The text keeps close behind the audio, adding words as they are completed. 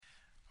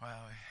Wow.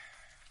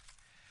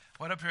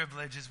 What a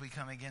privilege as we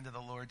come again to the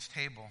Lord's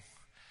table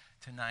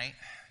tonight,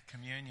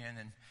 communion.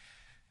 And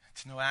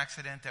it's no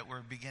accident that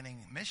we're beginning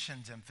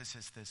missions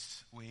emphasis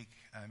this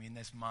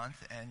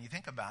month. And you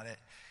think about it,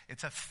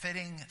 it's a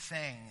fitting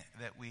thing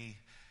that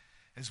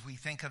as we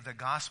think of the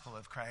gospel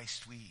of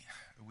Christ, we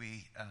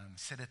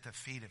sit at the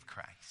feet of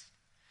Christ.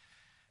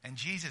 And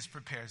Jesus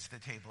prepares the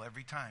table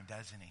every time,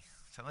 doesn't he?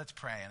 So let's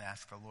pray and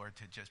ask the Lord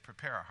to just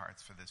prepare our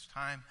hearts for this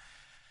time.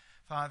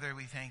 Father,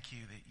 we thank you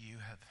that you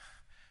have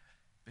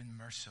been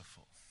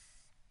merciful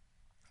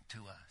to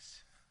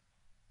us.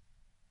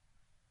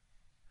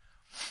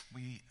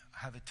 We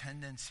have a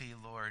tendency,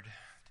 Lord,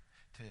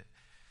 to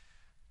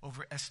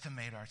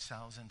overestimate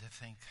ourselves and to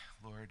think,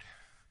 Lord,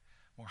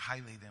 more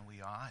highly than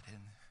we ought.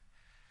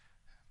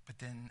 But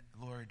then,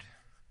 Lord,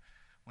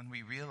 when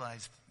we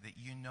realize that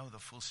you know the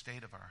full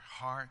state of our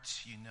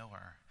hearts, you know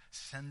our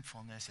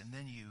sinfulness, and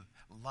then you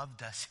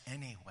loved us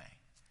anyway,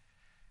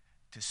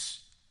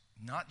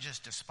 not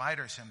just despite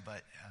our sin,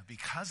 but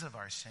because of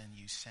our sin,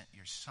 you sent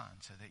your Son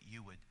so that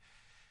you would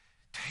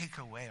take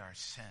away our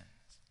sins.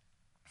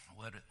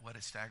 What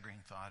a staggering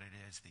thought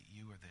it is that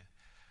you are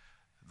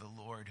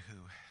the Lord who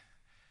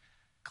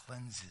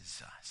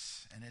cleanses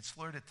us. And it's,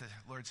 Lord, at the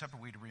Lord's Supper,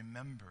 we to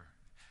remember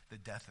the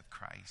death of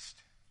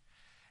Christ.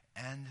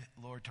 And,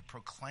 Lord, to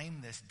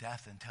proclaim this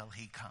death until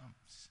he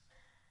comes.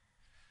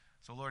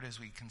 So, Lord, as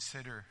we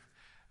consider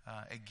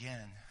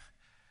again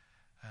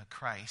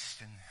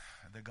Christ and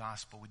the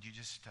gospel, would you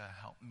just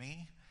help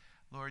me,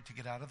 Lord, to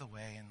get out of the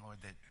way, and Lord,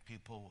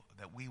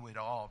 that we would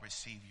all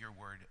receive your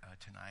word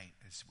tonight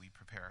as we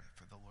prepare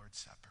for the Lord's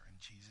Supper. In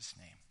Jesus'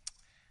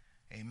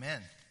 name,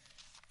 amen.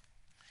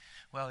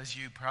 Well, as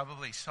you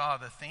probably saw,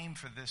 the theme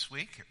for this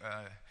week,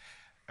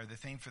 or the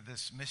theme for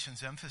this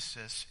missions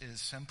emphasis, is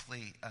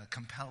simply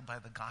compelled by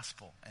the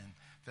gospel. And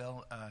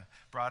Phil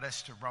brought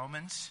us to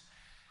Romans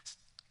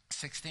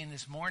 16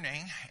 this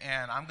morning,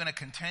 and I'm going to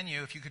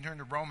continue. If you can turn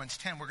to Romans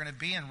 10, we're going to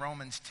be in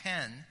Romans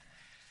 10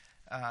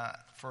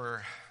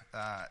 for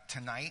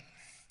tonight.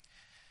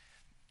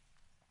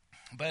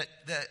 But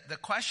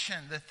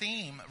the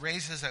theme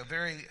raises a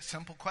very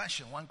simple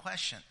question, one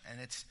question,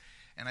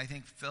 and I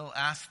think Phil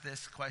asked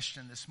this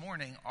question this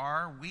morning: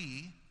 are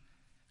we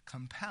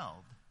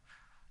compelled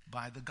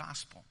by the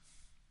gospel?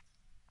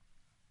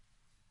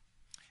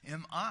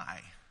 Am I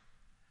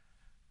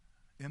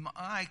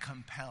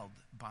compelled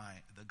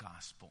by the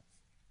gospel?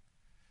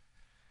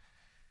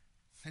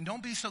 And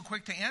don't be so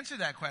quick to answer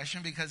that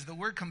question, because the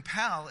word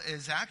compel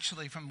is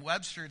actually, from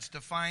Webster, it's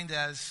defined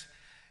as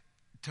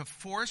to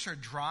force or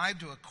drive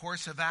to a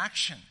course of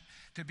action.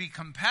 To be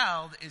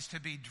compelled is to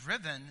be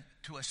driven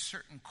to a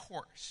certain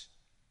course.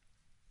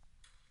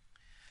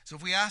 So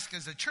if we ask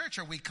as a church,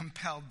 are we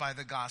compelled by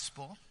the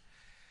gospel?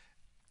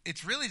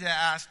 It's really to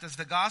ask, does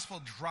the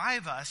gospel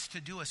drive us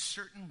to do a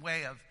certain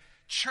way of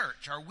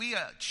church? Are we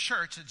a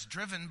church that's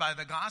driven by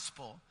the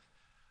gospel,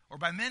 or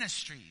by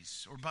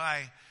ministries, or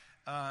by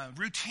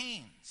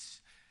routines?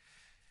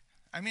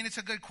 I mean, it's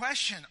a good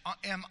question.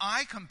 Am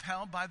I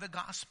compelled by the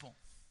gospel?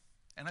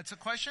 And it's a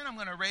question I'm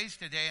going to raise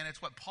today, and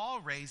it's what Paul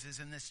raises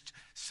in this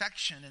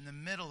section in the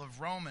middle of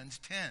Romans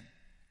 10.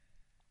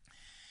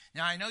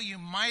 Now, I know you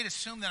might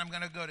assume that I'm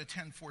going to go to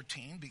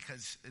 10:14,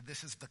 because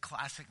this is the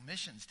classic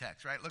missions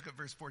text, right? Look at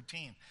verse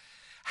 14.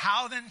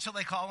 How then shall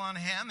they call on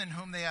him in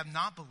whom they have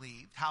not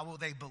believed? How will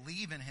they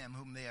believe in him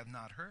whom they have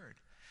not heard?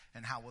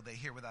 And how will they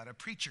hear without a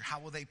preacher? How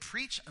will they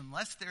preach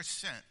unless they're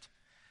sent?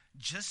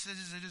 Just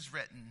as it is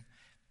written,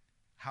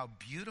 how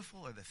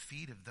beautiful are the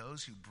feet of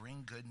those who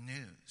bring good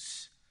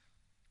news.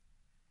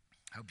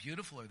 How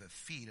beautiful are the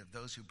feet of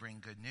those who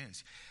bring good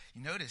news.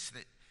 You notice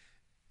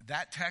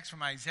that text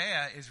from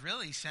Isaiah is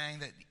really saying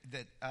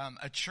that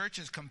a church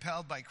is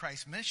compelled by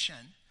Christ's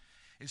mission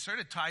is sort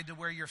of tied to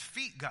where your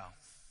feet go.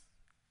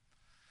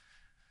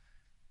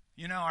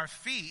 You know, our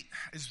feet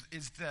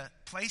is the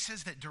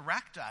places that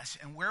direct us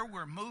and where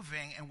we're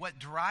moving and what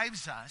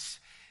drives us.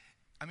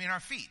 I mean,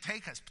 our feet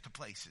take us to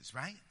places,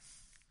 right?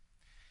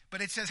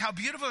 But it says, how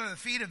beautiful are the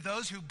feet of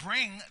those who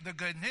bring the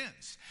good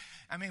news.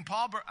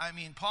 Paul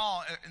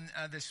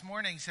this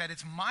morning said,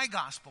 it's my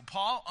gospel.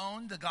 Paul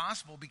owned the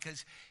gospel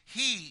because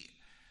he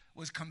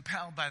was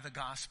compelled by the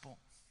gospel.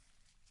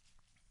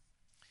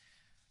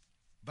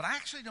 But I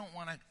actually don't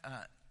want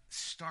to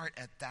start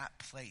at that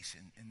place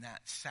in that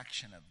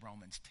section of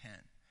Romans 10.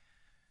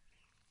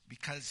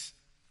 Because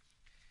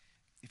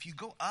if you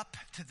go up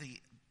to the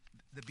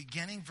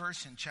beginning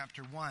verse in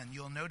chapter 1,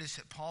 you'll notice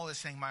that Paul is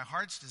saying, my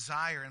heart's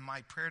desire and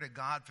my prayer to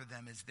God for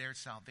them is their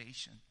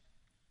salvation.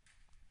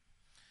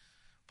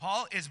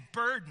 Paul is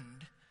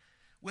burdened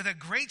with a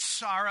great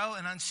sorrow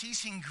and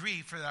unceasing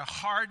grief for the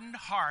hardened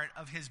heart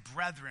of his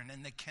brethren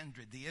in the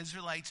kindred, the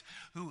Israelites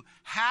who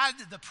had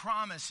the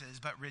promises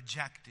but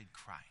rejected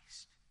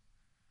Christ.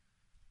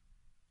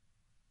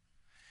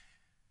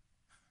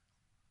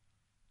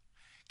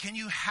 Can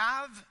you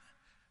have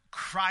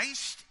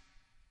Christ,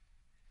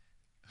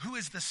 who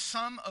is the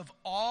sum of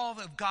all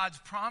of God's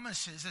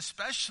promises,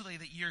 especially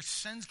that your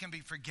sins can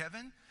be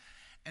forgiven,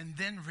 and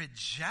then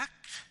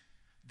reject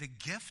the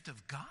gift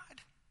of God?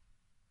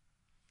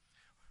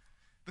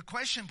 The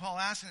question Paul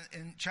asks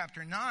in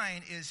chapter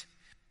 9 is,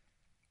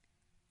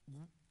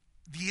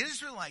 the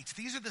Israelites,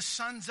 these are the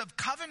sons of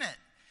covenant.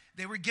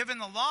 They were given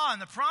the law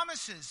and the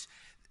promises.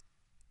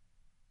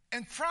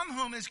 And from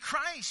whom is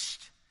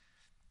Christ?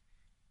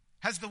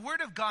 Has the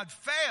word of God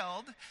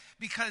failed?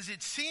 Because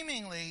it's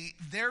seemingly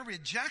their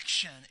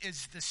rejection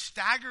is the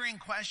staggering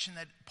question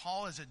that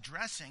Paul is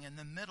addressing in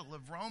the middle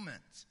of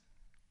Romans.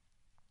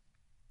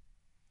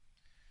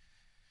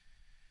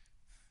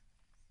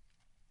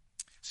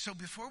 So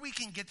before we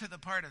can get to the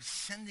part of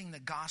sending the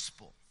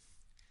gospel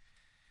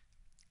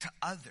to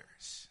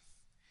others,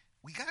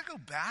 we got to go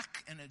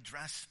back and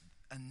address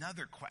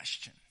another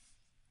question.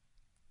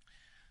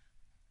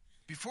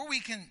 Before we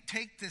can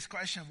take this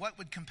question of what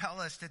would compel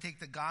us to take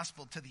the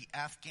gospel to the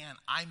Afghan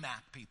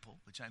IMAC people,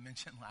 which I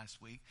mentioned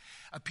last week,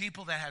 a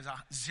people that has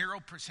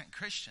 0%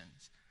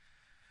 Christians,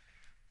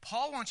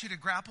 Paul wants you to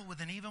grapple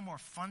with an even more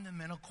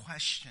fundamental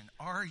question.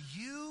 Are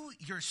you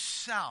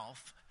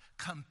yourself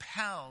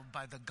compelled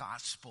by the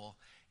gospel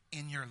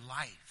in your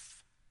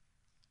life?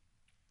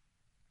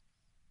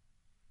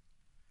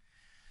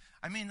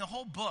 I mean, the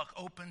whole book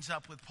opens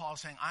up with Paul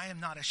saying, I am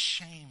not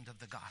ashamed of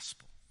the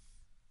gospel.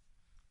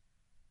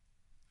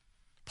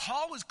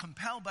 Paul was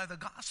compelled by the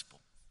gospel.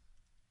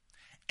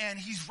 And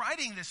he's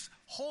writing this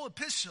whole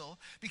epistle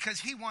because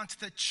he wants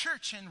the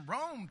church in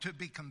Rome to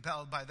be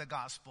compelled by the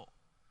gospel.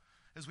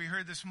 As we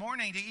heard this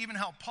morning, to even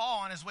help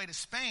Paul on his way to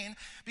Spain,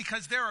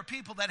 because there are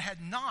people that had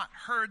not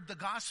heard the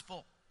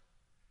gospel.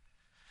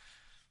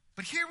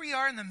 But here we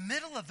are in the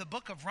middle of the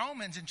book of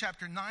Romans in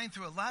chapter 9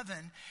 through 11,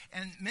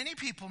 and many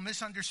people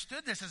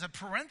misunderstood this as a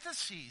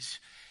parenthesis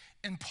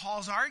in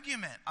Paul's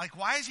argument. Like,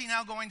 why is he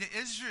now going to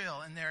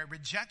Israel and their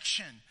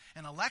rejection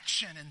and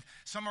election? And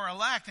some are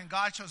elect, and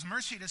God shows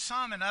mercy to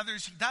some, and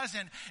others he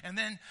doesn't. And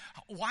then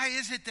why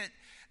is it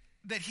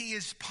that he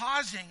is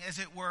pausing, as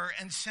it were,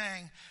 and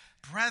saying,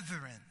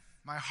 brethren,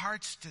 my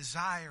heart's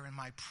desire and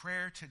my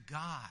prayer to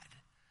God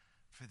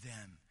for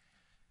them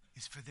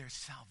is for their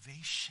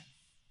salvation.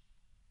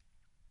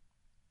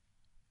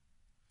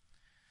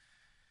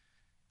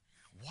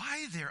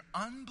 Why their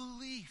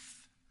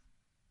unbelief?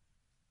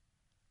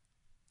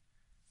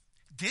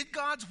 Did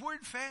God's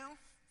word fail?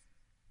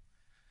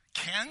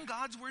 Can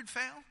God's word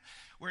fail?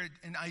 Where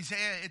in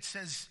Isaiah it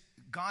says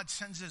God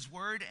sends his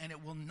word and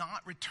it will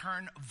not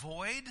return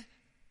void.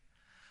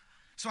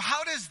 So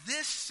how does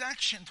this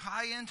section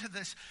tie into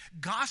this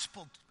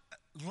gospel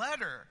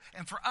letter?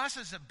 And for us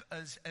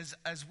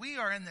as we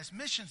are in this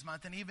missions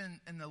month and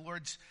even in the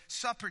Lord's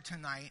Supper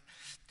tonight,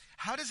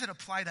 how does it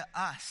apply to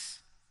us?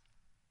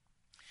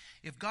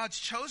 If God's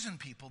chosen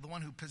people, the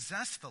one who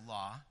possessed the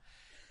law,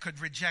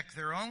 could reject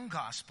their own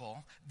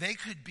gospel, they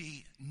could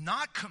be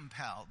not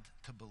compelled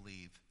to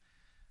believe.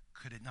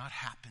 Could it not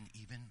happen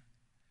even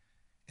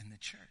in the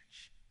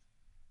church?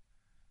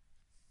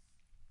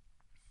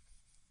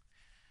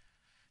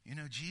 You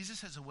know,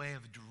 Jesus has a way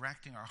of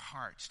directing our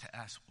hearts to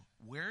ask,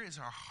 where is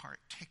our heart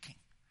ticking?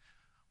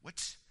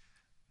 What's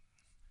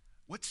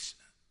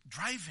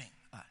driving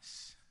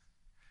us?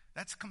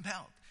 That's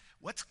compelled.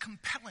 What's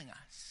compelling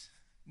us?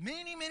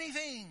 Many, many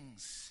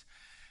things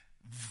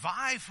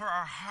vie for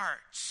our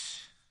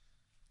hearts.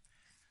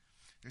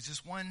 There's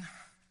this one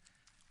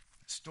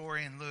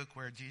story in Luke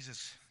where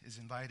Jesus is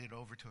invited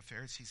over to a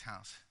Pharisee's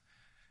house,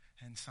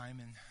 and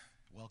Simon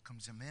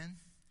welcomes him in.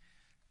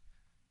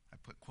 I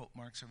put quote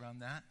marks around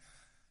that.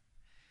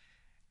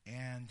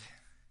 And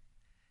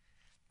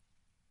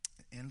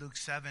in Luke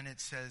 7 it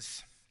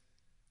says,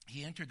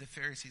 he entered the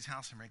Pharisee's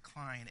house and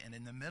reclined, and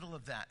in the middle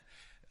of that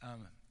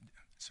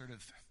sort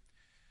of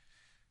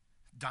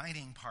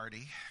dining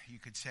party, you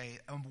could say,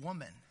 a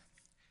woman,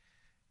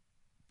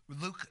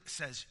 Luke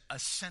says a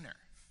sinner,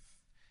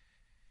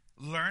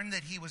 learned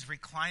that he was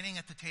reclining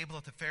at the table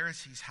at the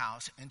Pharisee's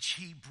house, and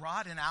she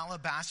brought an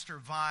alabaster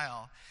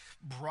vial,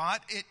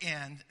 brought it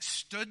in,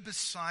 stood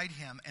beside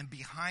him and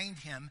behind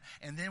him,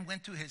 and then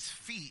went to his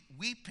feet,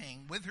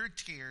 weeping with her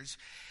tears,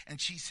 and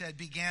she said,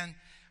 began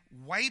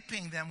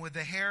wiping them with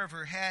the hair of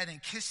her head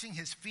and kissing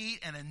his feet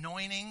and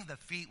anointing the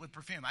feet with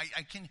perfume.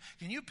 Can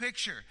you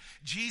picture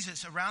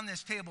Jesus around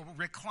this table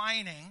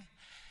reclining,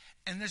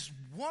 and this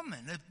woman,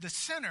 the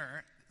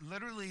sinner,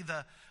 literally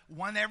the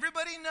one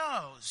everybody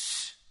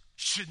knows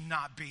should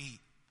not be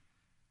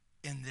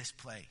in this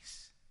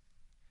place.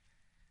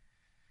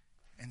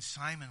 And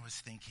Simon was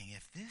thinking,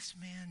 if this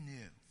man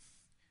knew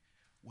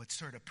what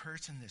sort of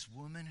person this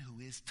woman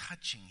who is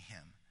touching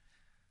him,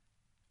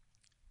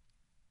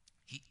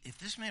 if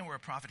this man were a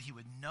prophet, he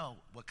would know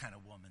what kind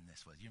of woman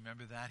this was. You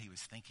remember that? He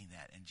was thinking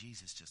that. And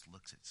Jesus just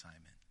looks at Simon.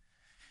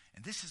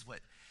 And this is what,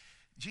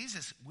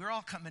 Jesus, we're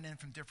all coming in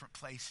from different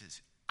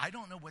places. I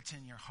don't know what's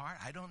in your heart.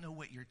 I don't know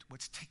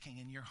what's ticking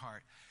in your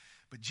heart.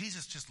 But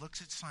Jesus just looks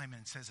at Simon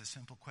and says a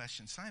simple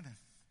question. Simon,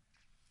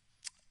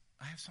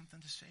 I have something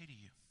to say to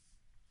you.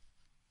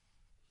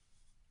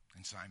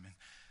 And Simon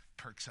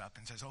perks up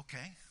and says,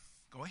 okay,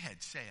 go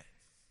ahead, say it.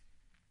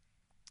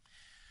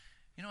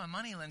 You know, a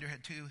moneylender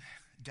had two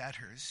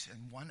debtors,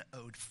 and one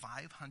owed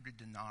 500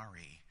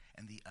 denarii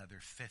and the other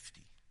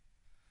 50.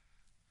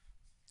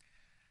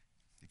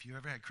 if you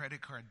ever had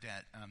credit card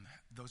debt,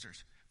 those are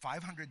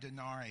 500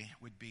 denarii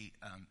would be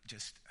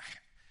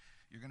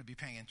you're going to be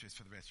paying interest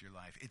for the rest of your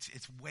life.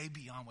 It's way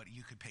beyond what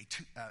you could pay.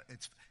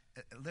 It's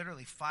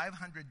literally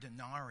 500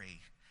 denarii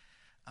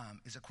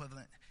is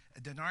equivalent.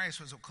 A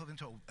denarius was equivalent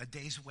to a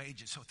day's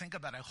wages. So think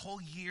about a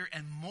whole year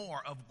and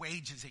more of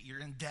wages that you're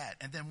in debt.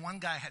 And then one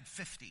guy had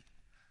 50.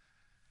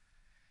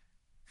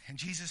 And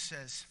Jesus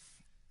says,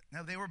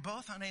 now they were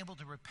both unable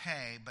to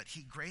repay, but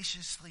he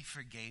graciously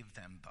forgave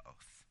them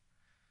both.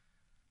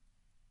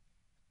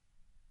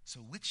 So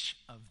which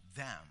of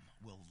them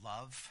will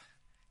love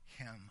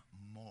him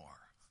more?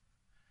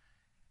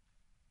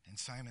 And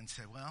Simon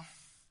said, well,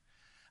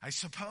 I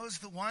suppose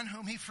the one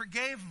whom he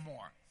forgave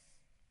more.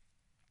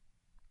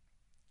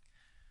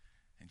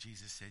 And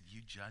Jesus said,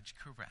 you judge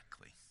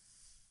correctly.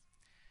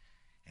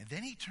 And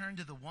then he turned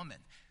to the woman.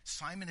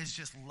 Simon is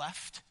just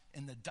left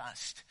in the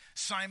dust.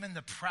 Simon,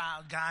 the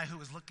proud guy who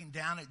was looking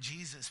down at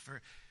Jesus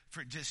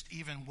for just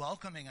even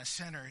welcoming a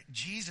sinner.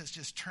 Jesus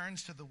just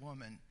turns to the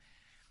woman,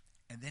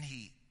 and then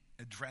he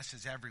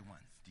addresses everyone.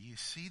 Do you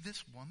see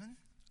this woman?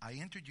 I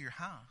entered your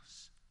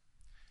house.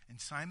 And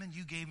Simon,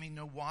 you gave me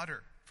no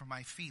water for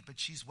my feet, but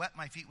she's wet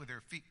my feet with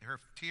her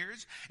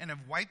tears and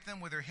have wiped them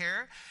with her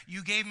hair.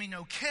 You gave me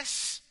no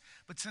kiss,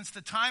 but since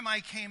the time I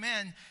came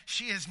in,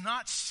 she has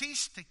not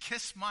ceased to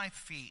kiss my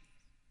feet.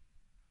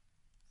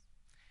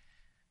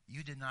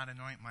 You did not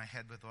anoint my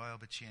head with oil,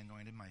 but she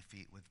anointed my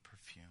feet with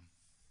perfume.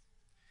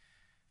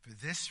 For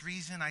this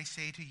reason I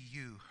say to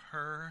you,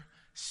 her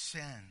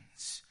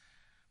sins,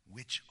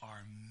 which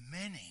are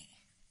many,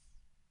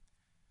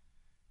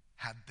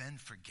 have been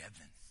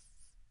forgiven.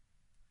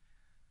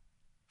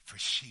 For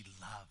she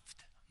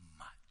loved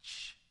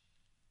much.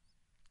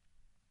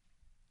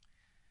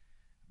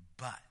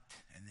 But,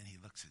 and then he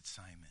looks at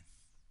Simon,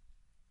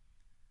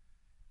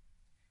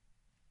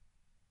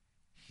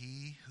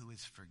 he who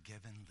is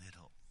forgiven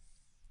little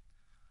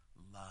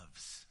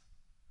loves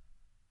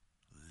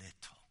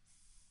little.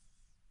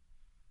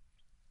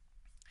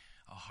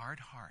 A hard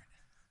heart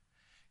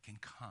can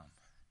come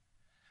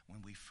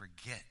when we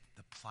forget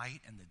the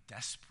plight and the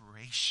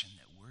desperation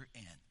that we're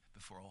in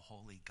before a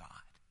holy God.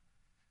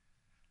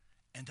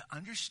 And to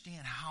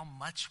understand how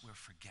much we're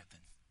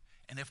forgiven.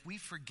 And if we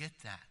forget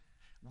that,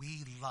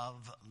 we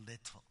love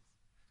little.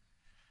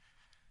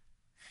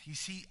 You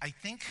see, I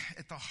think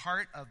at the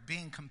heart of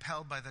being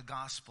compelled by the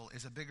gospel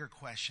is a bigger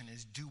question,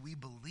 is do we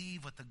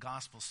believe what the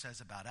gospel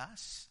says about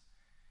us?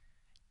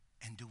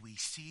 And do we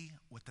see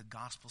what the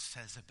gospel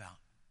says about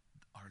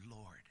our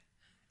Lord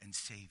and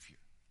Savior?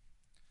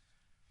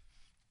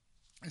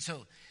 And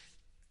so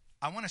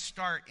I want to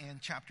start in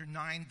chapter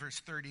 9, verse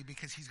 30,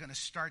 because he's going to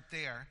start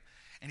there.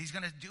 And he's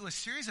going to do a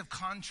series of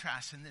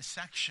contrasts in this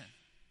section.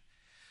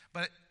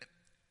 But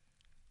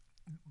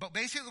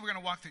basically we're going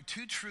to walk through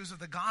two truths of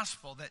the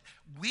gospel that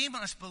we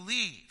must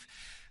believe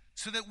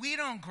so that we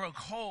don't grow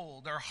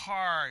cold or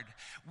hard.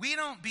 We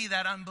don't be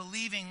that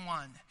unbelieving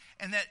one.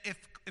 And that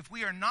if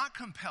we are not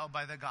compelled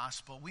by the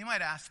gospel, we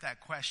might ask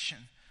that question,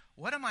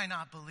 what am I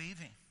not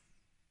believing?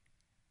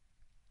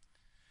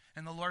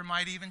 And the Lord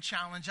might even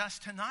challenge us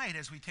tonight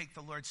as we take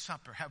the Lord's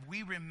Supper. Have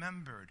we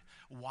remembered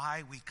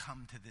why we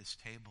come to this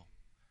table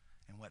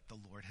and what the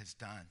Lord has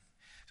done?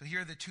 So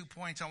here are the 2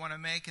 points I want to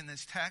make in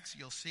this text.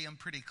 You'll see them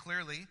pretty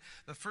clearly.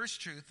 The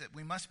first truth that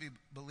we must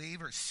believe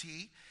or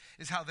see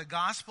is how the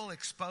gospel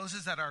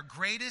exposes that our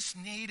greatest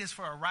need is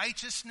for a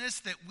righteousness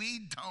that we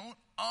don't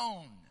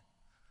own.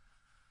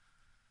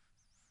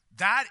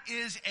 That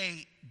is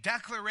a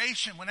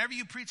declaration. Whenever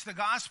you preach the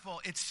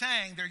gospel, it's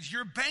saying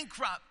you're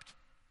bankrupt.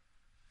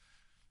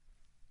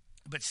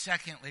 But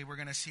secondly, we're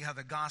going to see how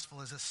the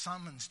gospel is a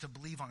summons to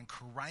believe on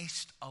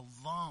Christ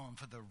alone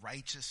for the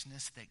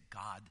righteousness that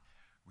God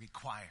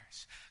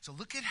requires. So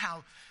look at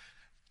how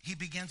he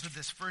begins with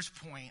this first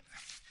point.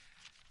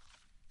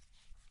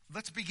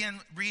 Let's begin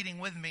reading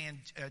with me in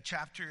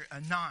chapter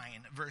 9,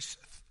 verse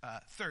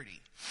 30.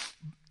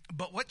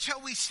 But what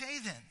shall we say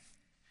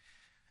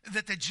then?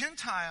 That the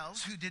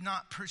Gentiles who did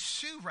not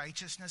pursue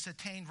righteousness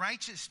attained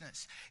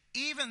righteousness,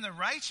 even the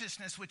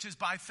righteousness which is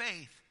by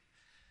faith.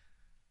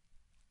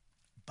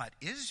 But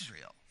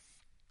Israel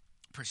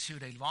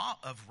pursued a law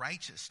of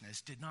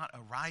righteousness, did not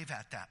arrive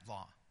at that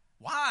law.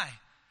 Why?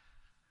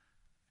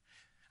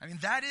 I mean,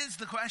 that is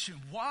the question.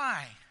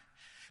 Why?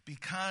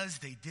 Because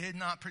they did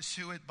not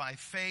pursue it by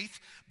faith,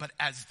 but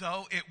as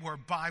though it were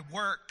by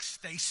works.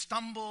 They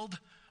stumbled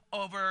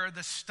over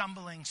the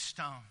stumbling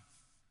stone.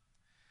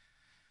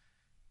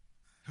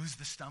 Who's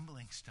the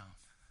stumbling stone?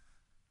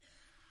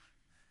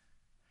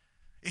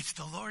 It's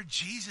the Lord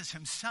Jesus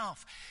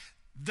himself.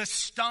 The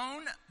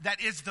stone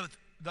that is the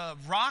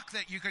rock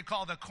that you could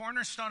call the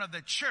cornerstone of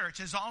the church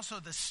is also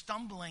the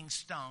stumbling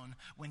stone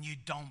when you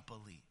don't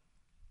believe.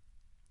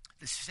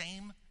 The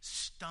same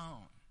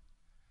stone,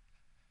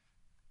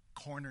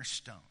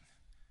 cornerstone,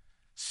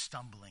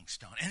 stumbling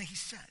stone. And he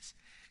says,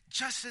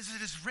 just as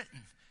it is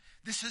written,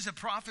 this is a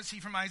prophecy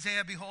from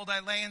Isaiah, behold,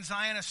 I lay in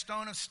Zion a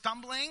stone of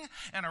stumbling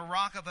and a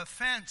rock of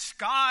offense.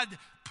 God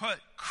put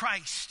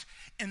Christ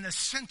in the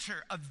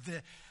center of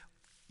the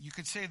you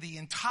could say the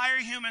entire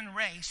human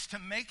race, to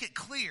make it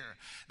clear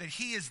that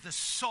he is the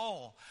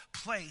sole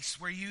place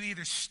where you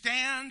either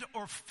stand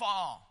or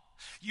fall.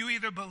 You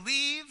either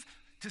believe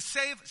to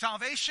save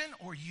salvation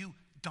or you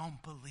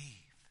don't believe.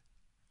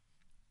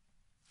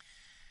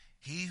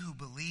 He who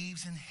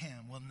believes in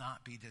him will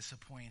not be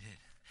disappointed.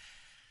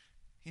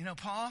 You know,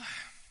 Paul,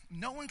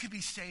 no one can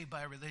be saved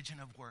by a religion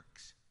of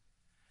works.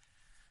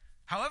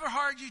 However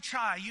hard you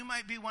try, you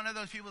might be one of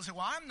those people who say,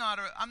 well, I'm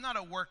not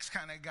a works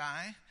kind of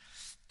guy.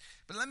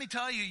 But let me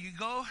tell you, you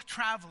go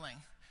traveling,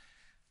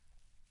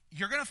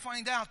 you're going to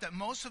find out that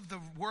most of the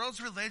world's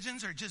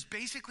religions are just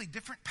basically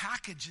different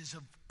packages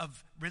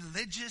of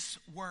religious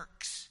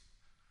works.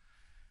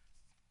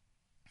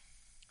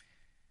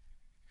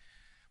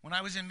 When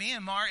I was in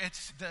Myanmar,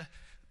 it's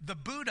the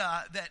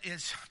Buddha that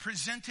is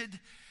presented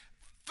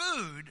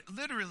food,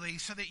 literally,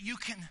 so that you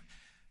can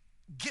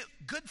get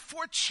good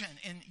fortune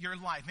in your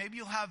life. Maybe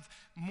you'll have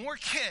more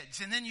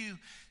kids, and then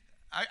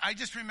I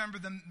just remember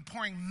them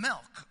pouring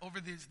milk over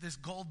this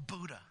gold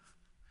Buddha.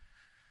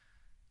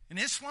 In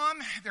Islam,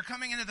 they're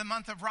coming into the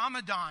month of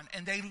Ramadan,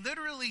 and they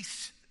literally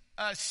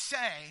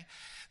say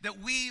that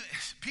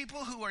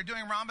people who are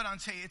doing Ramadan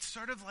say it's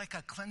sort of like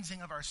a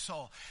cleansing of our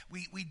soul.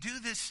 We do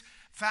this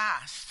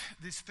fast,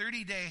 this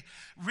 30-day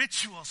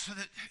ritual, so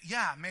that,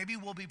 maybe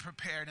we'll be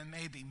prepared, and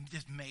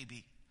just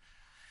maybe.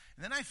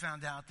 And then I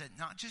found out that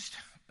not just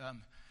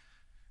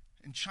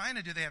in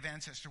China do they have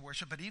ancestor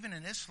worship, but even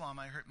in Islam,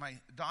 I heard my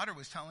daughter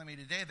was telling me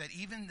today that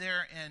even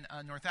there in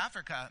North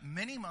Africa,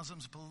 many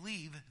Muslims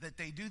believe that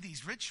they do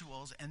these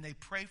rituals and they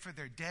pray for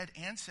their dead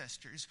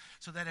ancestors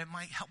so that it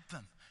might help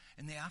them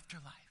in the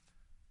afterlife.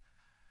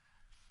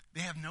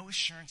 They have no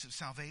assurance of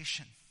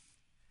salvation.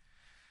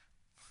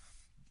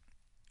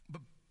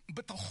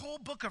 But the whole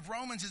book of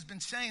Romans has been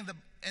saying,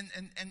 and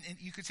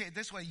you could say it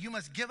this way, you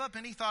must give up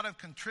any thought of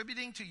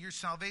contributing to your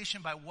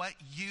salvation by what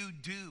you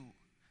do.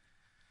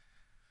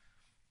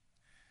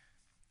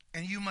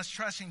 And you must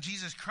trust in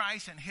Jesus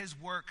Christ and his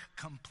work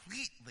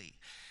completely.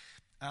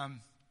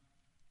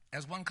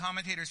 As one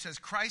commentator says,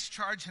 Christ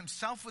charged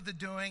himself with the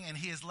doing, and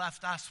he has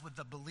left us with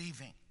the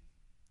believing.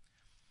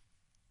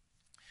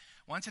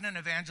 Once in an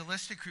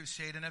evangelistic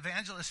crusade, an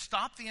evangelist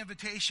stopped the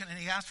invitation and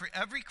he asked for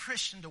every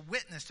Christian to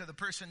witness to the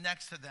person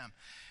next to them.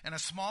 And a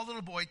small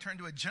little boy turned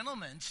to a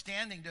gentleman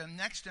standing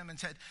next to him and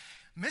said,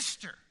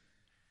 Mister,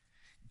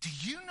 do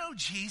you know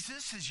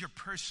Jesus as your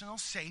personal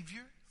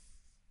Savior?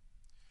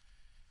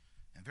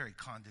 And very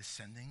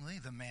condescendingly,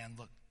 the man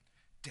looked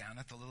down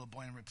at the little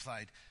boy and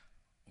replied,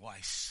 Why,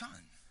 son,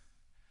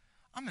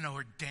 I'm an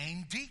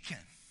ordained deacon.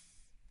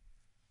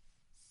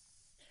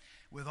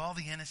 With all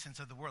the innocence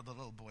of the world, the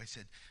little boy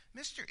said,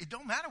 Mister, it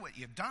don't matter what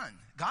you've done.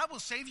 God will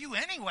save you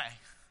anyway.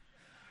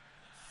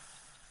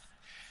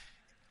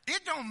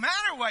 It don't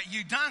matter what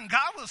you've done.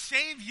 God will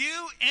save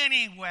you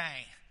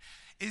anyway.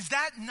 Is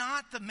that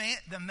not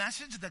the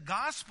message? The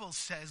gospel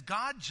says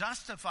God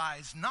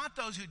justifies not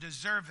those who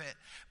deserve it,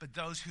 but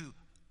those who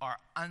are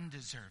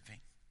undeserving.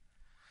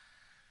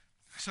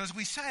 So as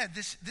we said,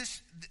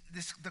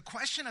 the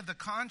question of the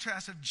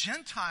contrast of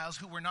Gentiles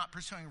who were not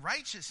pursuing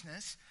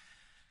righteousness,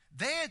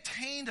 they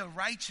attained a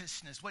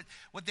righteousness.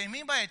 What they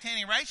mean by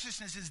attaining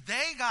righteousness is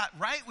they got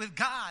right with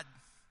God.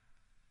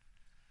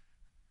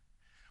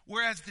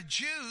 Whereas the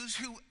Jews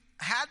who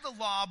had the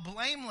law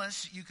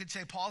blameless, you could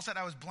say, Paul said,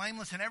 I was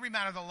blameless in every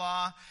matter of the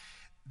law,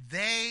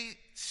 they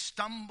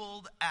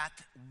stumbled at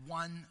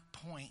one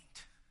point.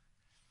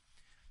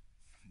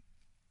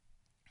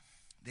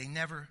 They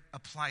never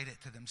applied it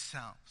to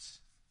themselves.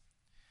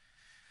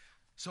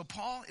 So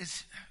Paul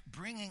is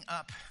bringing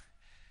up,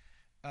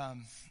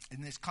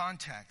 in this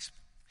context,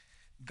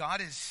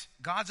 God's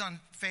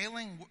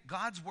unfailing.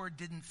 God's word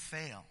didn't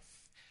fail.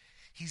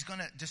 He's going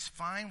to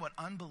define what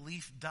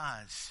unbelief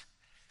does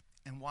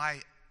and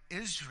why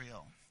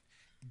Israel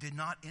did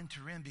not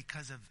enter in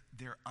because of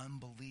their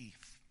unbelief.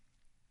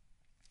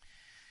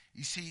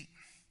 You see,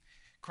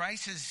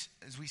 Christ is,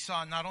 as we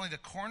saw, not only the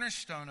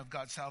cornerstone of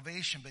God's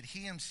salvation, but he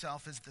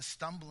himself is the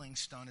stumbling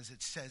stone, as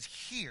it says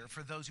here,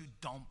 for those who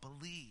don't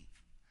believe.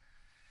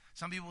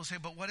 Some people will say,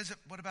 but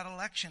what about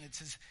election? It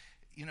says,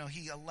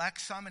 he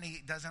elects some and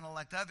he doesn't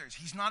elect others.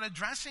 He's not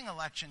addressing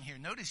election here.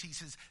 Notice he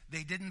says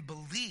they didn't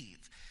believe.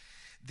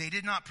 They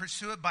did not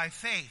pursue it by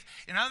faith.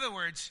 In other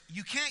words,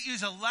 you can't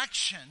use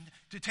election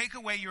to take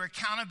away your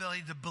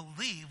accountability to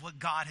believe what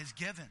God has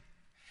given.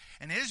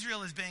 And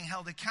Israel is being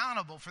held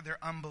accountable for their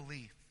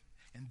unbelief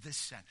in this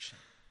section.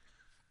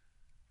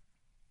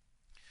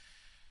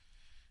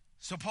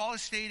 So Paul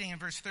is stating in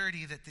verse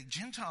 30 that the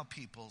Gentile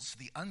peoples,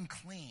 the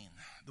unclean,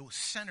 the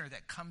sinner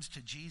that comes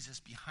to Jesus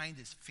behind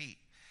his feet,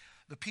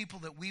 the people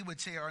that we would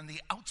say are on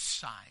the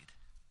outside,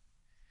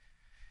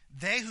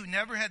 they who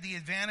never had the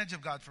advantage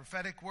of God's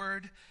prophetic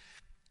word,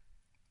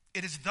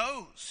 it is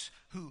those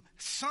who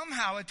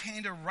somehow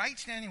attained a right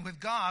standing with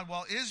God,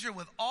 while Israel,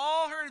 with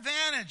all her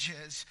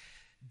advantages,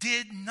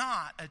 did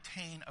not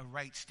attain a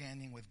right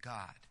standing with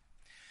God.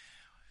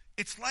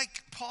 It's like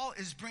Paul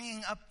is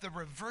bringing up the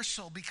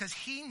reversal because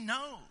he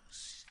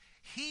knows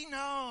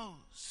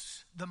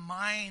the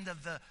mind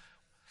of the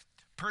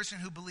person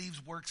who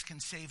believes works can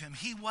save him.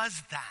 He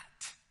was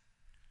that.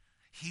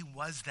 He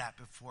was that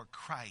before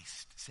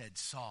Christ said,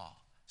 Saul,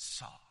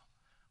 Saul,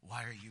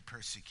 why are you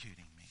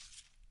persecuting me?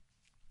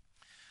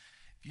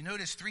 If you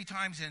notice 3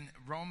 times in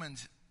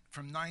Romans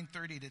from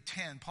 9:30 to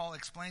 10, Paul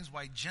explains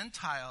why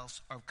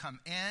Gentiles are come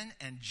in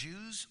and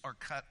Jews are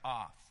cut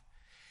off.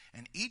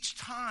 And each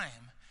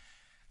time,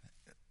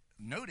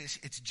 notice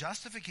it's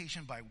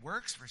justification by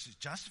works versus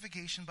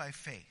justification by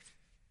faith.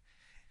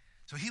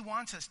 So he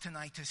wants us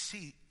tonight to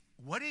see,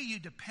 what are you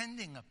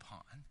depending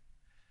upon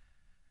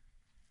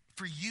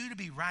for you to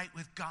be right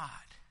with God?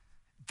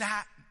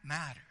 That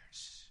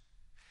matters.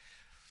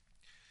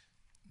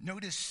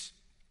 Notice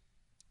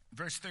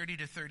verse 30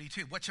 to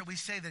 32. What shall we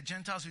say? The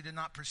Gentiles who did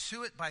not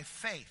pursue it by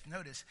faith.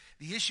 Notice,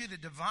 the issue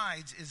that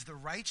divides is the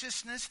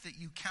righteousness that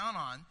you count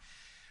on.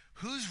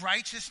 Whose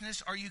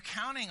righteousness are you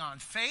counting on?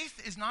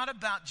 Faith is not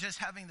about just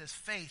having this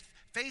faith.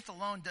 Faith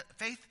alone,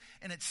 faith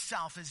in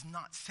itself is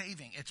not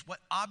saving. It's what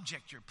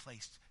object you're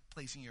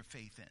placing your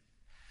faith in.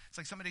 It's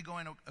like somebody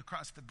going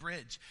across the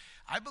bridge.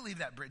 I believe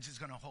that bridge is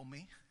going to hold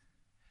me.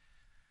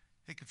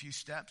 Take a few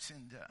steps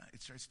and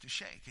it starts to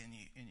shake, and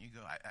you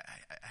go, I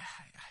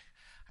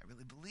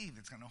really believe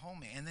it's going to hold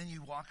me. And then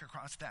you walk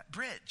across that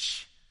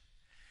bridge.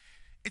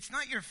 It's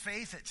not your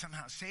faith that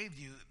somehow saved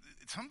you.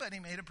 Somebody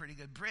made a pretty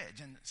good bridge.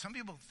 And some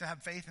people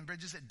have faith in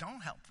bridges that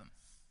don't help them.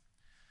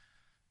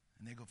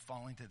 And they go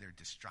falling to their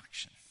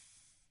destruction.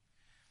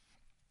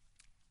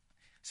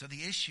 So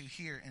the issue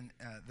here in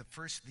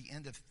the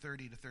end of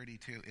 30 to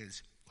 32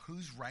 is,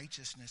 whose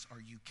righteousness are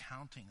you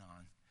counting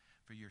on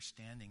for your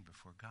standing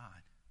before God?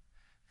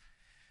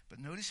 But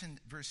notice in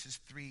verses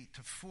 3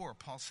 to 4,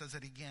 Paul says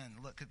it again.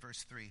 Look at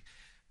verse 3.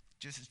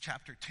 Just as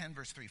chapter 10,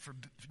 verse 3. For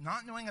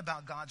not knowing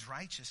about God's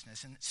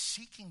righteousness and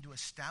seeking to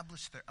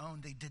establish their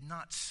own, they did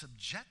not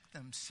subject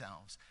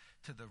themselves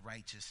to the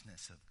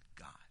righteousness of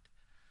God.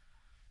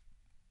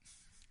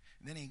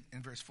 And then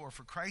in verse 4,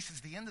 for Christ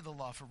is the end of the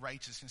law for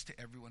righteousness to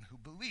everyone who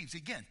believes.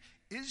 Again,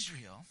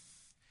 Israel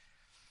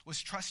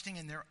was trusting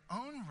in their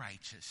own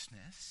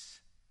righteousness,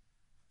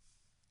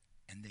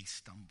 and they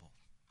stumbled.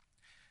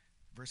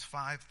 Verse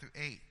 5 through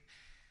 8.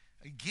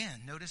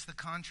 Again, notice the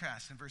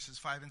contrast in verses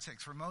 5 and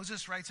 6. For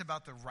Moses writes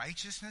about the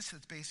righteousness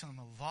that's based on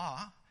the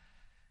law.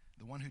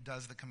 The one who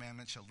does the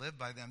commandments shall live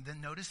by them.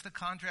 Then notice the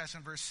contrast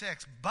in verse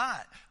 6.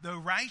 But the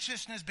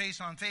righteousness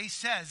based on faith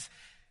says,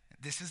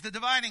 this is the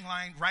dividing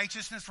line,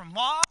 righteousness from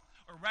law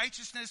or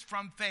righteousness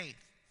from faith.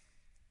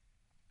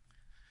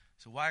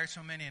 So why are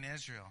so many in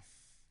Israel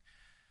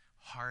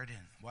hardened?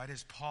 Why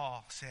does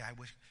Paul say,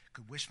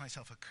 could wish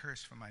myself a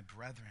curse for my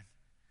brethren?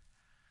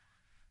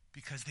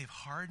 Because they've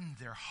hardened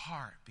their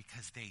heart,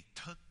 because they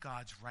took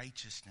God's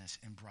righteousness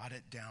and brought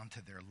it down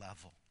to their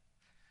level.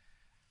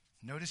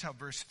 Notice how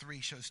verse 3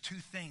 shows 2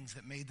 things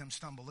that made them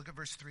stumble. Look at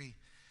verse 3.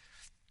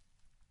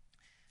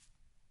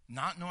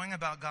 Not knowing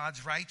about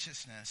God's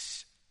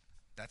righteousness,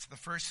 that's the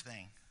first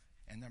thing.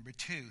 And number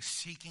 2,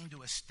 seeking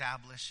to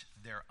establish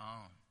their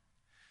own.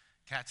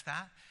 Catch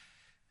that?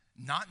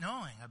 Not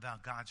knowing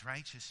about God's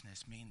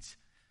righteousness means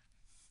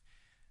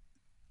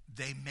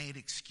they made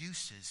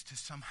excuses to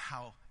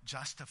somehow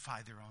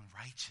justify their own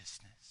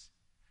righteousness.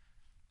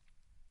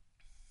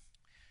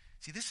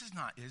 See, this is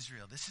not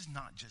Israel. This is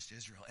not just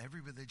Israel.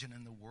 Every religion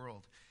in the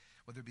world,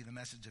 whether it be the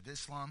message of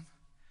Islam,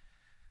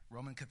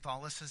 Roman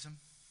Catholicism,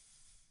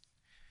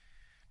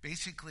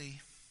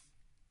 basically,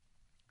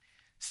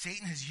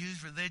 Satan has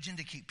used religion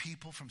to keep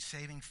people from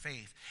saving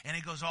faith. And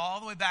it goes all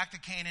the way back to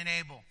Cain and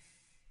Abel.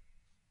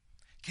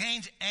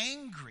 Cain's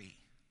angry.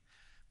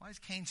 Why is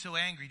Cain so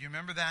angry? Do you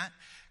remember that?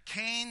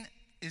 Cain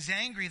is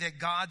angry that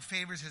God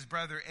favors his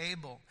brother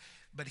Abel.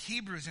 But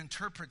Hebrews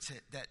interprets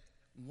it that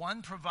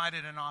one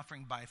provided an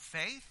offering by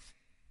faith,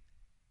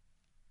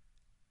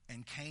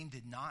 and Cain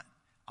did not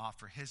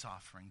offer his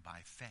offering by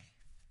faith.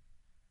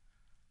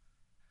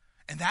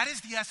 And that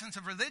is the essence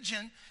of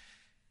religion.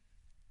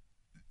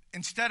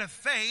 Instead of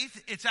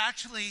faith, it's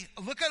actually,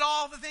 look at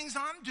all the things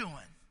I'm doing.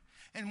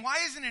 And why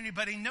isn't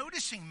anybody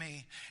noticing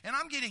me? And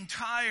I'm getting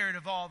tired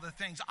of all the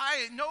things.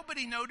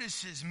 Nobody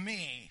notices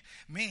me.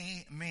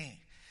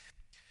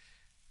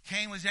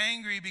 Cain was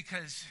angry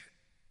because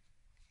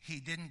he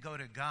didn't go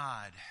to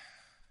God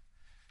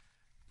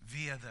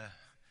via the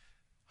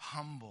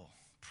humble,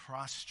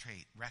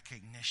 prostrate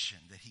recognition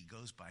that he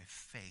goes by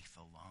faith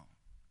alone,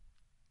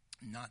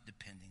 not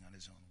depending on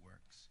his own works.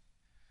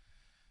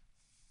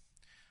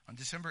 On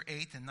December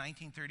 8th in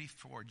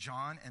 1934,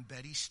 John and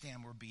Betty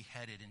Stam were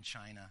beheaded in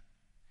China.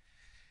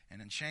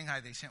 And in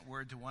Shanghai, they sent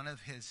word to one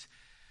of his,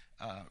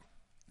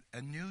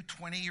 a new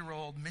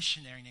 20-year-old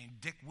missionary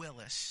named Dick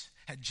Willis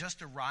had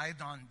just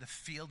arrived on the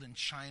field in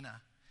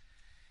China.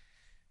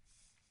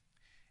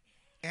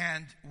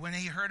 And when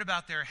he heard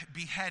about their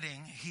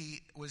beheading,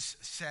 he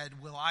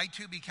said, will I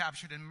too be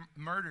captured and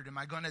murdered? Am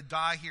I going to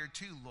die here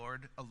too,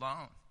 Lord,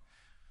 alone?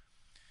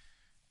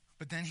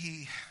 But then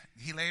he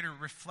later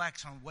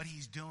reflects on what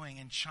he's doing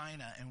in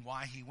China and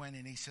why he went.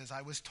 And he says,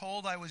 I was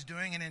told I was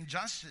doing an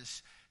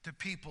injustice to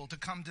people to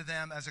come to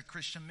them as a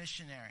Christian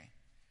missionary.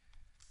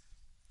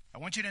 I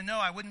want you to know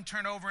I wouldn't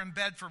turn over in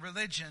bed for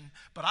religion,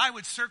 but I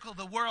would circle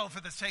the world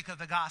for the sake of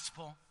the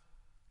gospel.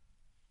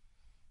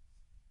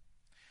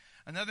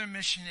 Another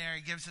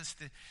missionary gives us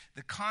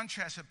the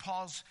contrast that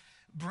Paul's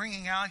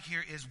bringing out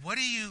here is, what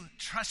are you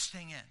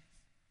trusting in?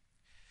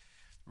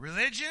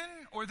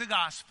 Religion or the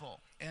gospel?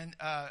 And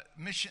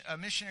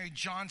missionary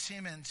John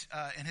Siemens,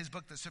 in his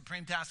book, The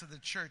Supreme Task of the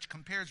Church,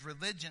 compares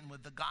religion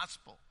with the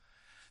gospel.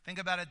 Think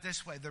about it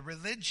this way. The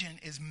religion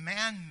is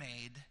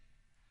man-made.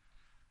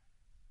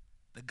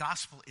 The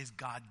gospel is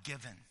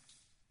God-given.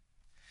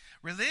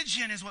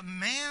 Religion is what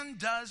man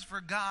does for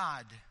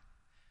God.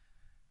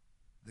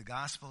 The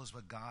gospel is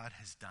what God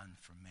has done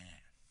for man.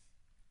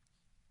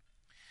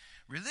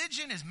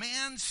 Religion is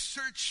man's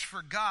search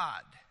for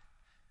God.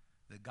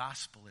 The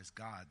gospel is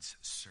God's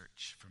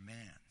search for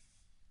man.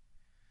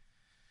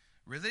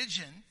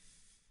 Religion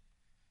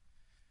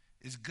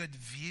is good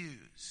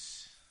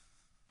views.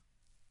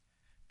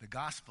 The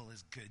gospel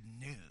is good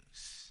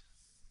news.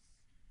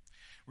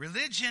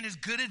 Religion is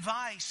good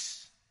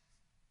advice.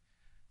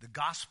 The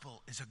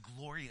gospel is a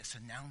glorious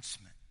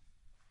announcement.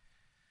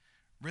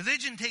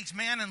 Religion takes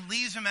man and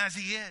leaves him as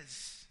he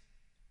is.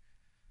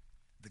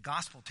 The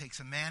gospel takes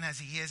a man as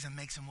he is and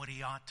makes him what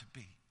he ought to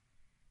be.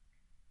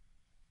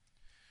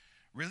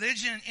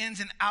 Religion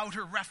ends in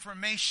outer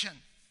reformation.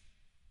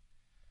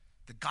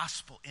 The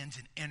gospel ends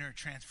in inner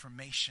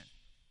transformation.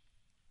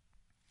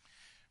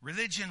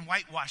 Religion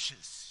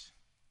whitewashes.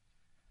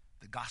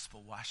 The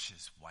gospel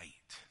washes white.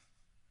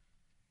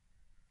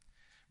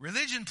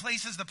 Religion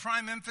places the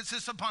prime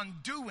emphasis upon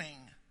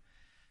doing.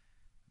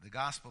 The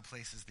gospel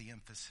places the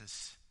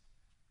emphasis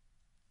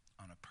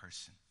on a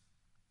person.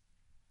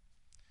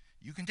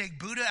 You can take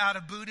Buddha out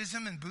of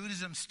Buddhism, and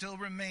Buddhism still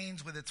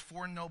remains with its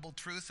Four Noble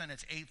Truths and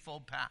its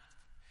Eightfold Path.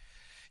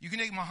 You can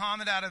take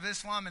Muhammad out of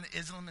Islam, and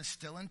Islam is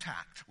still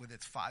intact with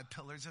its 5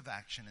 pillars of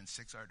action and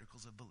 6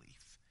 articles of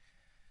belief.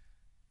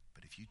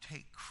 But if you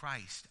take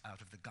Christ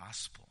out of the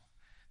gospel,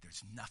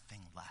 there's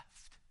nothing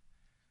left.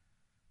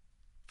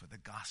 For the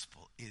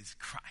gospel is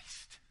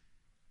Christ.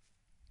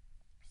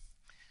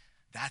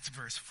 That's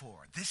verse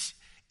 4. This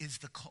is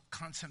the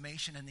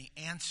consummation and the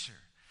answer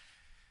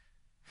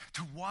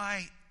to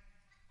why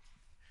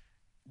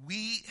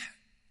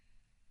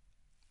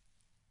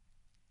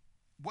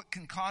what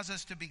can cause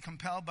us to be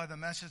compelled by the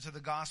message of the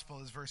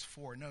gospel is verse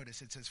 4.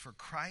 Notice it says, for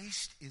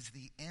Christ is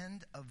the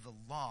end of the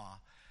law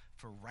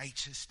for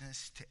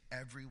righteousness to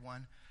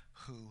everyone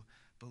who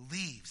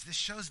believes. This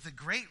shows the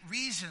great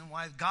reason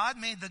why God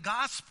made the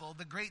gospel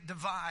the great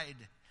divide.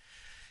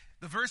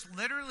 The verse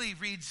literally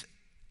reads,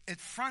 it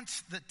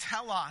fronts the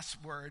telos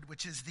word,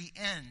 which is the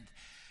end.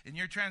 In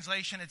your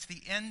translation, it's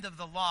the end of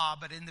the law,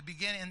 but in the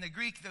beginning, in the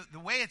Greek, the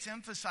way it's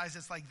emphasized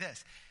is like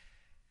this.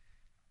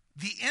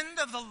 The end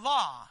of the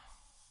law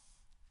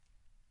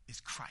is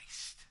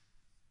Christ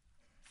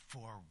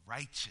for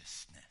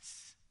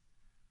righteousness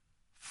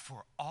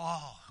for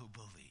all who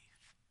believe.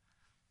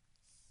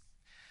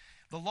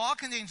 The law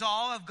contains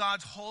all of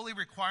God's holy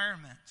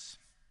requirements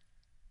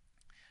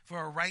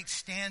for a right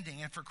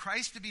standing. And for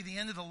Christ to be the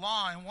end of the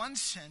law, in one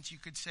sense, you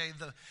could say,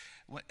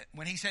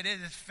 when he said it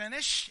is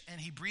finished and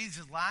he breathes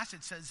his last,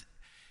 it says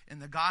in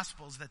the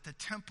Gospels that the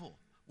temple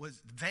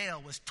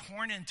veil was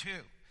torn in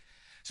two.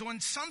 So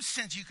in some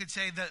sense, you could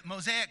say the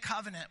Mosaic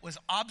covenant was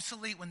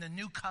obsolete when the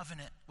new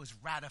covenant was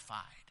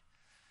ratified.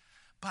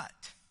 But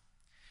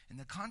in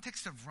the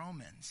context of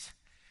Romans,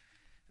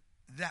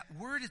 that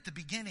word at the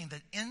beginning,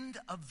 the end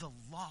of the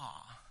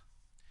law,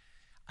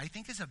 I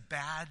think is a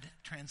bad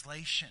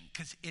translation,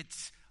 because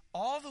it's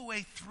all the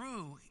way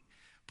through.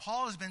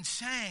 Paul has been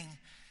saying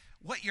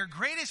what your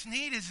greatest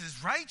need is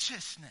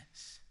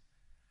righteousness.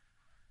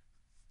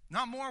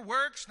 Not more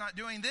works, not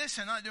doing this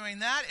and not doing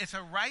that. It's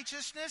a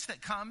righteousness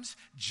that comes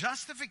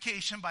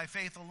justification by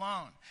faith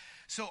alone.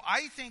 So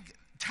I think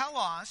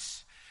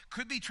telos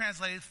could be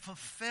translated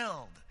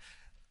fulfilled.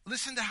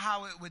 Listen to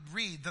how it would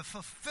read. The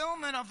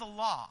fulfillment of the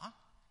law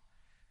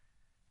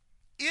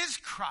is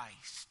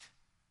Christ.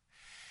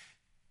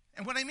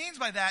 And what I mean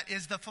by that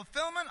is the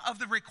fulfillment of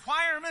the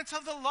requirements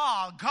of the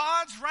law.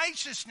 God's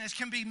righteousness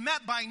can be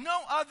met by no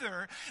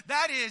other.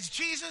 That is,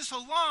 Jesus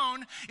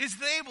alone is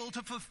able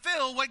to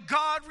fulfill what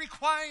God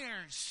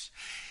requires.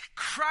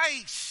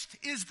 Christ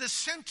is the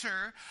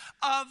center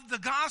of the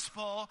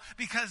gospel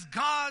because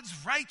God's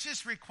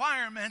righteous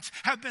requirements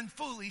have been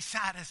fully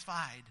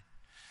satisfied.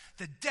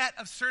 The debt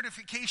of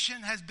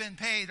certification has been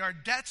paid. Our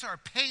debts are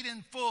paid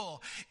in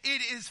full.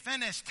 It is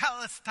finished.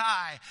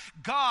 Telestai.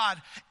 God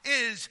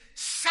is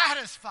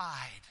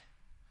satisfied.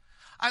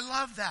 I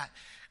love that.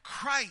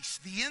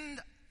 Christ,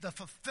 the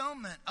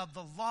fulfillment of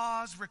the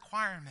law's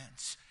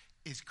requirements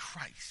is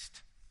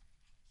Christ.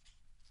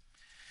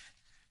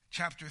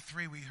 Chapter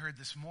 3, we heard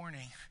this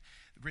morning,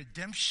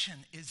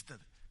 redemption is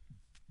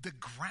the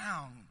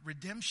ground.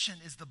 Redemption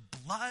is the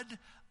blood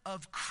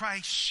of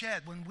Christ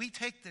shed. When we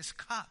take this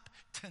cup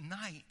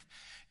tonight,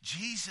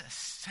 Jesus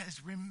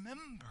says,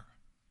 remember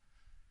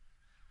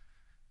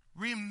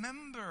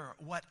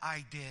what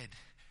I did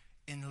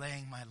in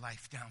laying my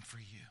life down for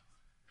you.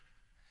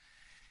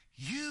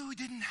 You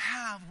didn't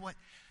have what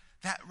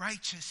that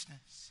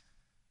righteousness.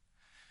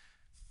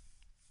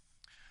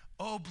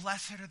 Oh,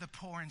 blessed are the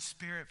poor in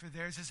spirit, for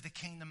theirs is the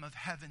kingdom of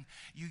heaven.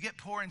 You get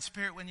poor in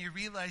spirit when you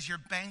realize you're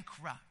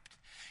bankrupt.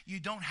 You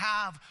don't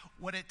have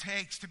what it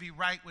takes to be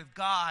right with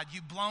God.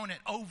 You've blown it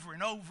over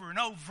and over and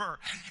over.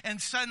 And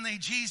suddenly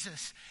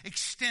Jesus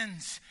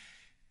extends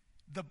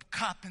the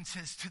cup and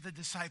says to the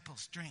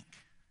disciples, drink.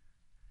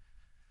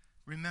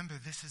 Remember,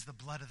 this is the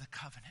blood of the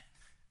covenant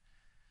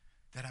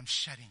that I'm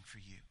shedding for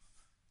you.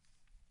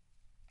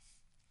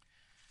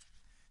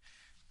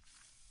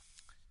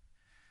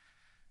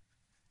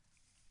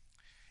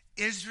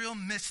 Israel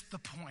missed the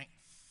point.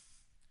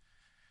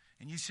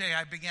 And you say,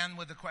 I began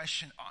with the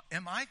question,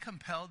 am I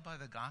compelled by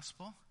the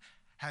gospel?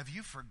 Have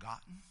you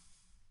forgotten?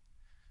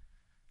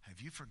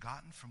 Have you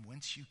forgotten from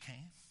whence you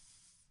came?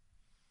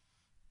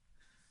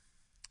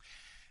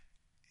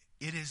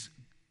 It is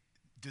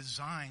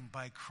designed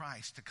by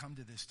Christ to come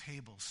to this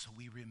table so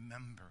we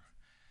remember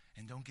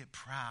and don't get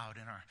proud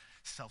in our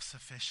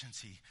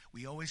self-sufficiency.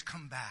 We always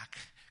come back,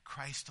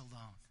 Christ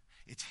alone.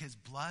 It's his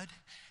blood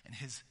and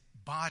his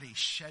body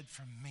shed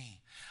for me.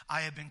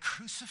 I have been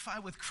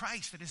crucified with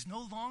Christ. It is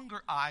no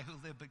longer I who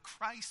live, but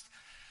Christ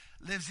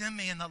lives in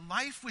me. And the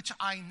life which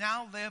I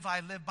now live,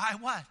 I live by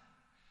what?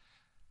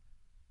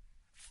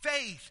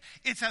 Faith.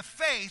 It's a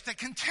faith that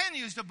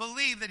continues to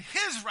believe that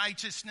his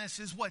righteousness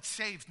is what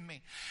saved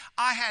me.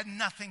 I had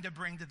nothing to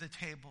bring to the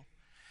table.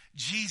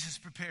 Jesus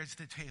prepares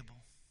the table.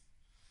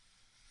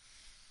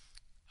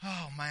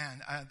 Oh,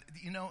 man.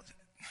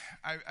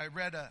 I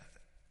read a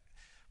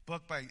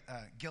book by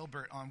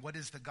Gilbert on what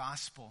is the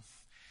gospel.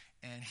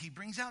 And he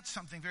brings out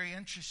something very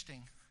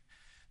interesting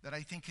that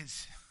I think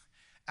is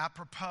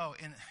apropos.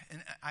 And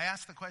I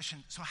asked the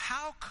question, so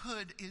how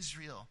could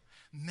Israel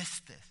miss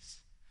this?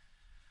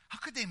 How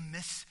could they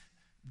miss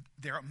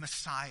their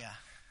Messiah?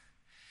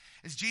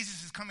 As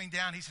Jesus is coming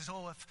down, he says,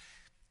 oh,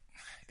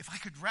 if I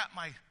could wrap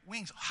my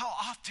wings, how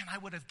often I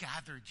would have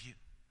gathered you.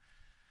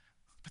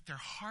 But their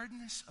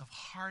hardness of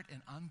heart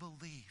and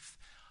unbelief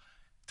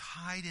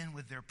tied in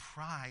with their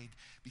pride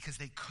because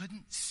they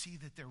couldn't see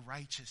that their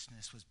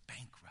righteousness was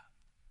bankrupt.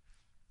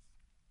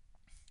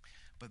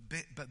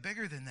 But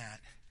bigger than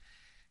that,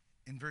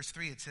 in verse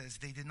 3 it says,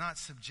 they did not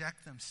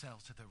subject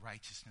themselves to the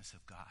righteousness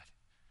of God.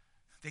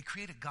 They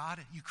created God.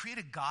 You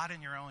created God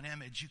in your own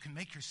image. You can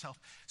make yourself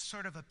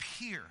sort of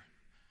appear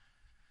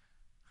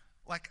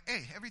like,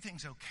 hey,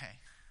 everything's okay.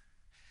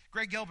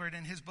 Greg Gilbert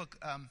in his book,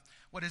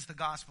 What is the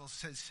Gospel,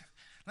 says,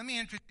 let me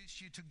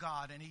introduce you to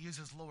God, and he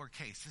uses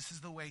lowercase. This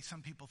is the way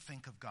some people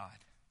think of God.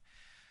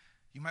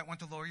 You might want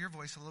to lower your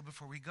voice a little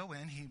before we go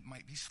in. He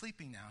might be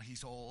sleeping now.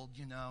 He's old,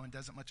 and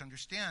doesn't much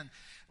understand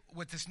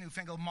with this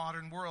newfangled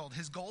modern world.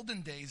 His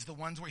golden days, the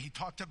ones where he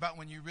talked about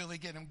when you really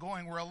get him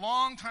going, were a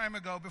long time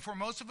ago, before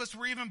most of us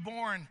were even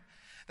born.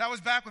 That was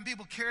back when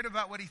people cared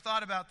about what he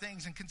thought about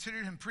things and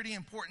considered him pretty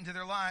important to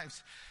their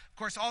lives. Of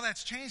course, all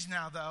that's changed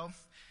now, though.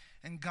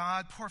 And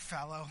God, poor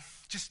fellow,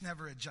 just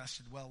never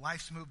adjusted well.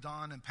 Life's moved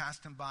on and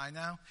passed him by.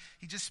 Now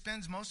he just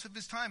spends most of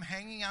his time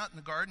hanging out in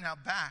the garden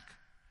out back.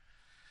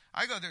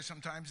 I go there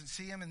sometimes and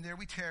see him, and there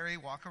we tarry,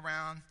 walk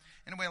around.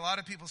 In a way, a lot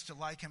of people still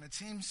like him, it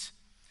seems.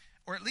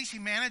 Or at least he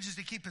manages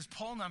to keep his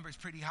poll numbers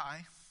pretty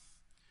high.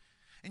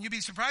 And you'd be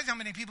surprised how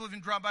many people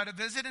even drop by to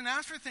visit and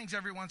ask for things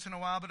every once in a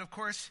while. But of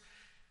course,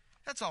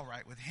 that's all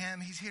right with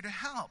him. He's here to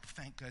help,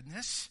 thank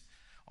goodness.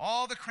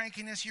 All the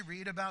crankiness you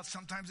read about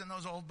sometimes in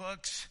those old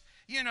books,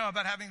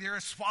 about having the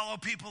earth swallow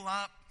people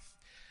up,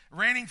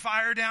 raining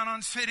fire down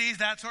on cities,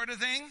 that sort of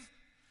thing.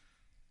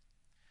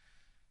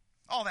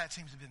 All that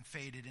seems to have been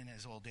faded in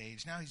his old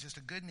age. Now he's just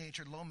a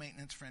good-natured,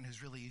 low-maintenance friend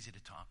who's really easy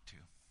to talk to,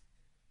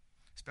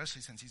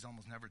 especially since he's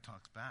almost never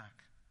talks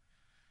back.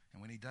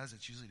 And when he does,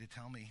 it's usually to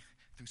tell me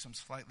through some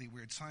slightly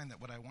weird sign that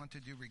what I want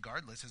to do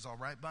regardless is all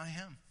right by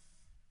him.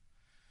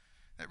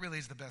 That really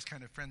is the best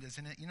kind of friend,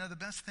 isn't it? The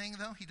best thing,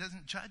 though, he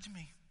doesn't judge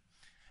me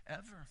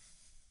ever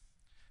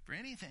for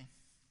anything.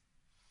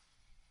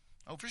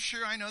 Oh, for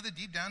sure, I know that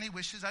deep down he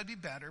wishes I'd be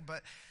better,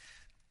 but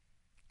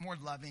more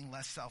loving,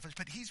 less selfish.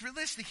 But he's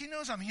realistic. He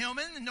knows I'm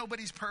human and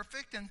nobody's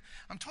perfect, and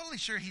I'm totally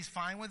sure he's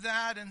fine with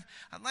that. And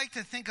I'd like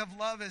to think of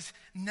love as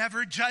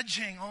never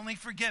judging, only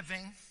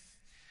forgiving.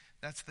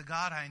 That's the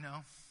God I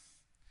know,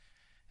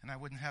 and I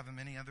wouldn't have him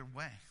any other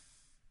way.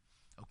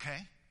 Okay?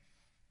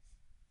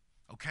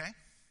 Okay?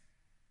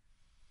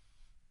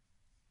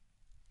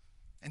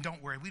 And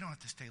don't worry, we don't have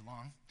to stay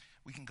long.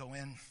 We can go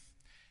in.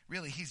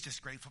 Really, he's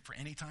just grateful for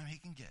any time he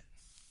can get.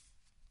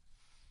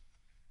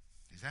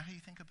 Is that how you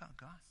think about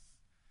God?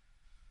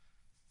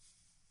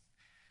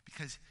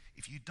 Because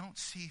if you don't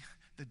see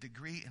the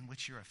degree in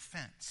which you're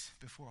offense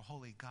before a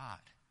holy God,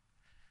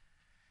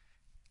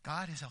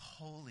 God is a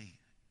holy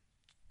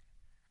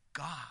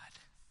God.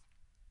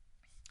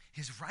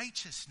 His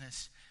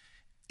righteousness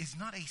is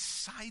not a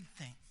side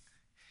thing.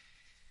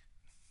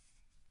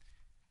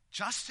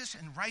 Justice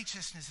and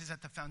righteousness is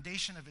at the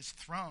foundation of his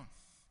throne.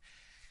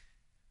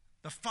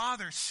 The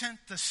Father sent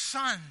the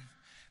Son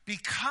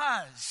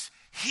because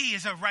he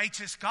is a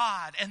righteous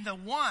God, and the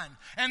one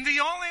and the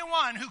only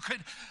one who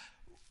could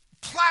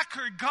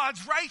placard,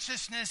 God's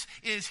righteousness,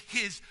 is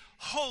his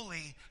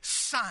holy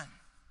Son.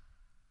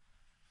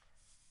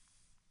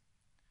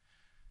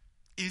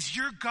 Is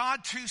your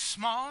God too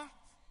small?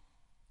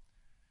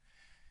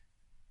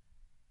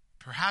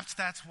 Perhaps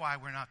that's why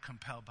we're not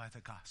compelled by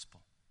the gospel.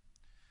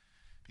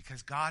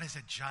 Because God is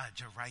a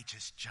judge, a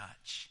righteous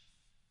judge.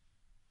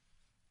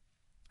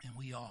 And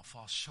we all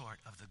fall short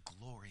of the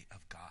glory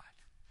of God.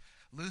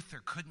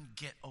 Luther couldn't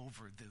get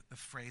over the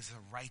phrase,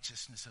 the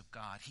righteousness of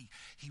God.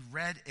 He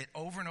read it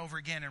over and over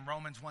again in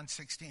Romans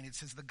 1:16. It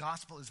says, the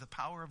gospel is the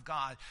power of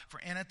God, for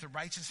in it the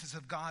righteousness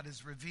of God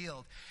is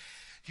revealed.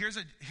 Here's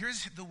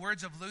the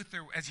words of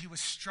Luther as he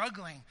was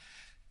struggling,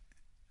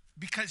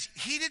 because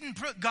he didn't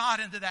put God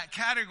into that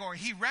category.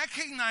 He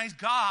recognized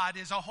God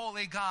is a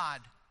holy God.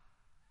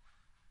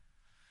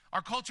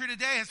 Our culture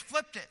today has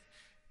flipped it.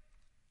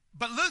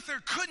 But Luther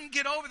couldn't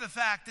get over the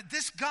fact that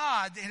this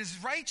God, his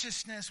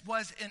righteousness,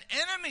 was an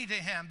enemy to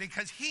him,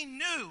 because he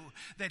knew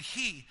that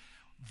he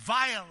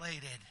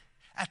violated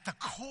at the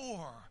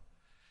core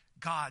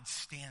God's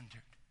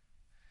standard.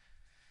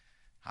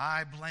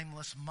 I,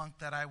 blameless monk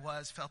that I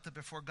was, felt that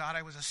before God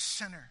I was a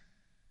sinner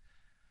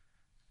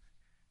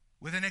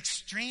with an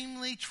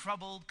extremely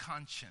troubled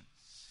conscience.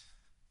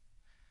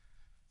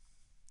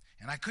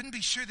 And I couldn't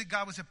be sure that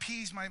God was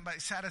appeased by my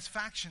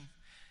satisfaction.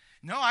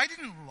 No, I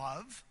didn't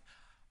love.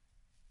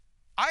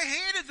 I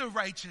hated the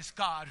righteous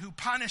God who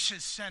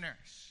punishes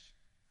sinners.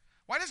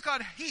 Why does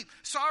God heap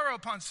sorrow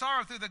upon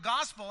sorrow through the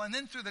gospel, and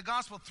then through the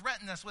gospel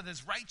threaten us with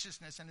his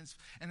righteousness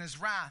and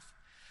his wrath?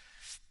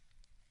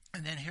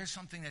 And then here's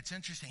something that's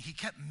interesting. He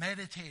kept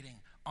meditating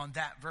on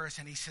that verse,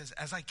 and he says,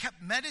 as I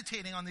kept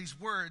meditating on these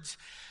words,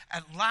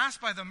 at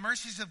last by the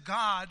mercies of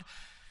God,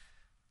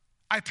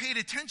 I paid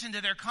attention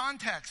to their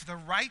context. The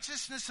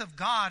righteousness of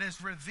God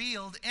is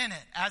revealed in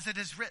it. As it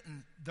is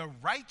written, the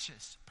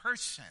righteous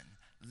person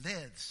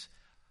lives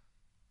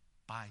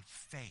by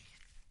faith.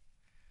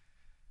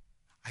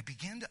 I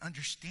began to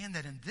understand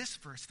that in this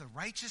verse, the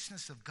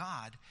righteousness of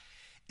God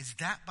is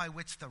that by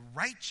which the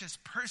righteous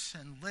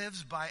person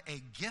lives by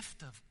a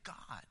gift of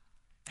God.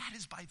 That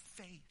is by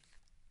faith.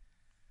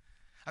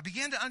 I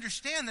began to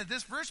understand that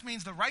this verse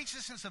means the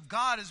righteousness of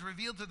God is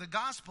revealed through the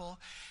gospel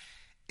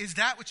is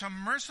that which a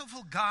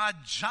merciful God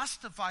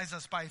justifies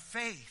us by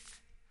faith.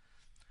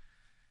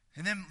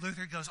 And then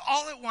Luther goes,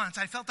 all at once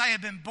I felt I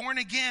had been born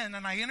again,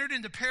 and I entered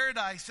into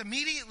paradise.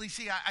 Immediately,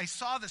 I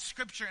saw the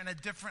scripture in a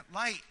different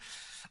light.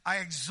 I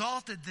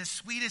exalted the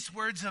sweetest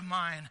words of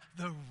mine,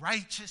 the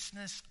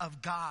righteousness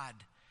of God,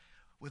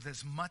 with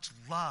as much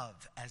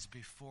love as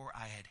before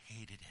I had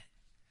hated it.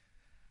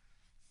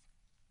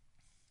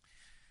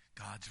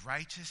 God's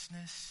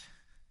righteousness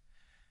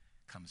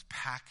comes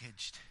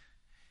packaged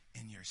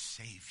in your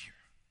Savior.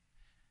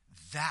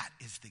 That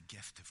is the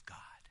gift of God.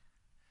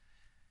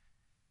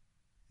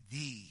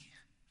 The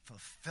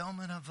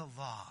fulfillment of the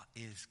law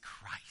is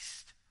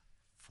Christ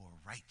for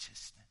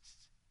righteousness,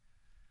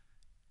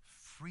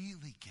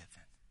 freely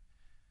given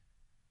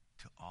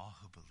to all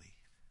who believe.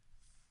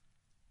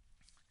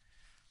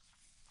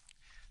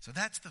 So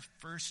that's the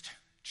first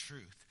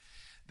truth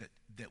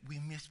that we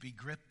must be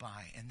gripped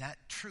by, and that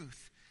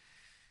truth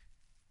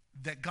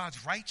that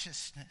God's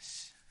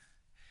righteousness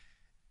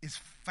is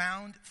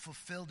found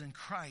fulfilled in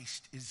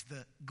Christ is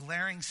the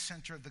glaring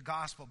center of the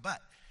gospel.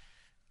 But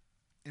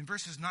in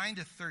verses 9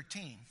 to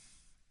 13,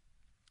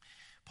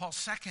 Paul's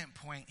second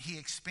point, he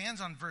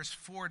expands on verse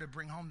 4 to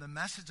bring home the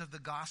message of the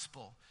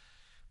gospel,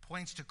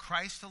 points to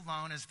Christ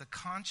alone as the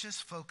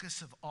conscious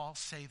focus of all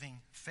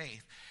saving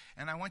faith.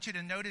 And I want you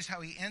to notice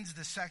how he ends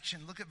the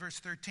section. Look at verse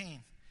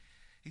 13.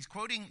 He's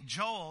quoting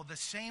Joel, the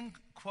same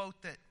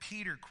quote that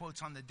Peter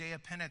quotes on the day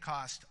of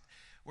Pentecost,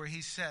 where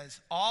he says,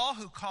 all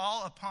who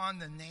call upon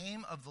the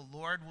name of the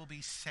Lord will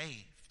be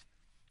saved.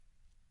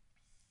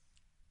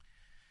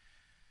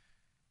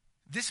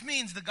 This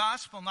means the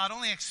gospel not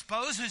only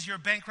exposes your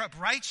bankrupt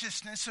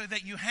righteousness so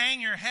that you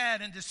hang your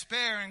head in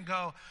despair and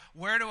go,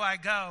 where do I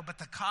go? But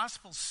the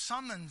gospel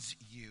summons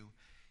you,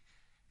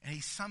 and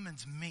he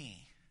summons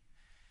me,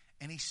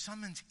 and he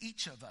summons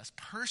each of us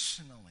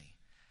personally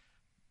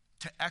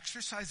to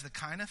exercise the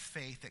kind of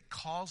faith that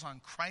calls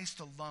on Christ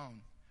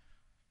alone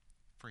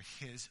for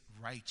his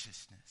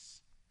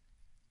righteousness.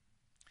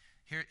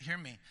 Hear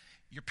me.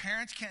 Your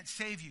parents can't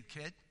save you,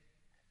 kid.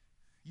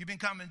 You've been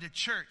coming to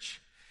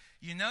church.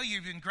 You know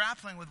you've been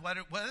grappling with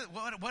what's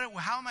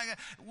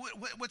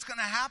going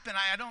to happen.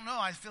 I don't know.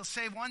 I feel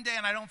saved one day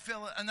and I don't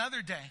feel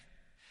another day.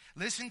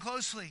 Listen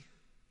closely.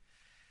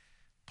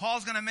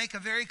 Paul's going to make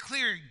it very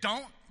clear.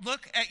 Don't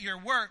look at your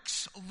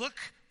works. Look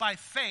by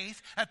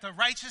faith at the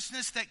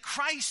righteousness that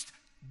Christ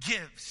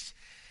gives.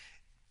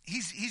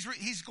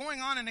 He's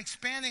going on and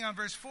expanding on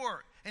verse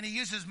 4. And he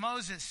uses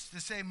Moses to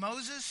say,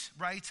 Moses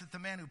writes that the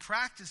man who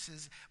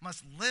practices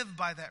must live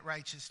by that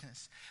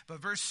righteousness.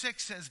 But verse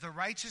 6 says, the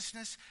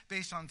righteousness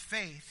based on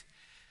faith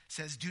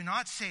says, do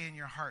not say in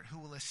your heart, who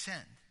will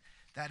ascend?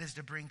 That is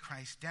to bring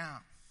Christ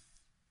down.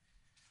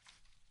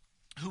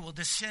 Who will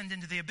descend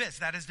into the abyss?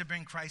 That is to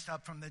bring Christ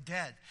up from the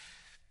dead.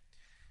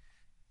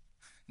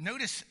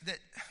 Notice that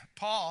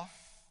Paul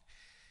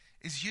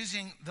is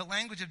using the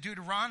language of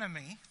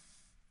Deuteronomy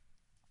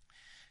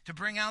to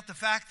bring out the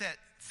fact that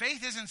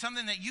faith isn't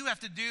something that you have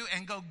to do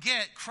and go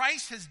get.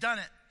 Christ has done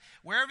it.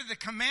 Wherever the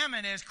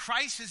commandment is,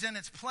 Christ is in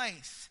its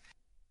place.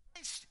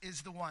 Christ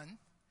is the one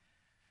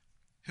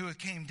who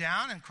came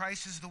down, and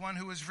Christ is the one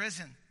who was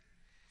risen.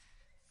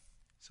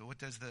 So what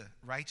does the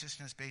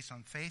righteousness based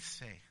on faith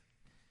say?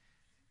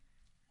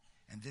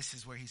 And this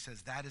is where he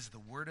says, that is the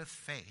word of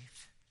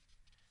faith,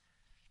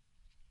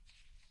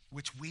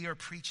 which we are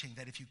preaching,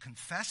 that if you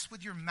confess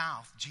with your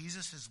mouth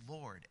Jesus is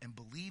Lord and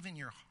believe in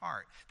your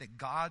heart that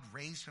God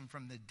raised him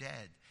from the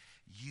dead,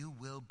 you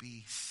will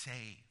be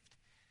saved.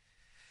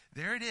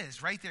 There it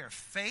is, right there.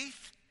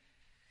 Faith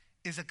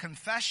is a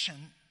confession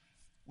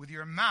with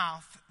your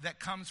mouth that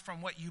comes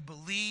from what you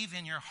believe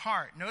in your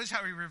heart. Notice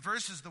how he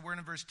reverses the word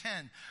in verse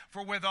 10.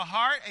 For with the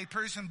heart a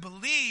person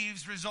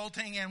believes,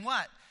 resulting in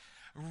what?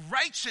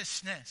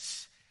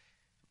 Righteousness.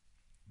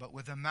 But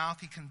with the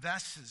mouth he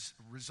confesses,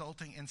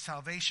 resulting in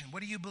salvation.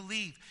 What do you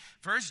believe?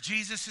 First,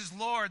 Jesus is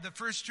Lord. The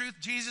first truth,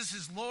 Jesus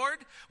is Lord,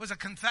 was a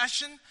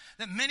confession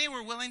that many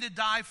were willing to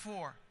die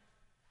for.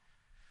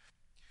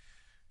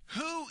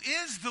 Who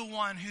is the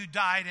one who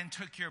died and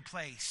took your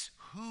place?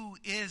 Who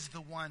is the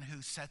one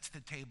who sets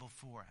the table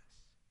for us?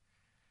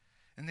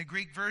 In the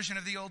Greek version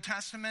of the Old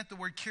Testament, the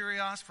word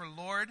Kyrios for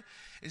Lord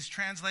is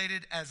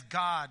translated as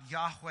God,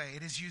 Yahweh.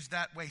 It is used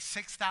that way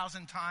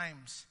 6,000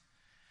 times.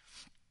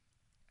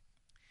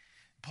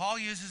 Paul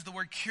uses the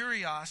word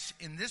Kyrios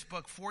in this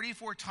book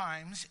 44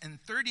 times. In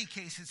 30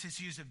 cases, it's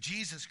used of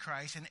Jesus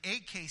Christ. In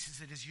 8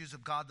 cases, it is used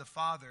of God the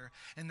Father.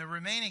 In the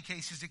remaining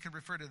cases, it could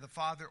refer to the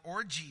Father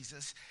or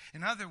Jesus.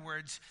 In other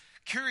words,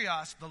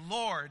 Kyrios, the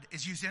Lord,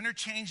 is used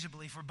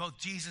interchangeably for both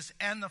Jesus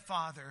and the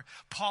Father.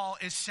 Paul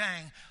is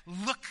saying,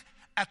 look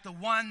at the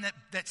one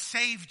that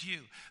saved you.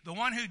 The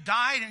one who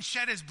died and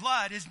shed his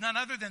blood is none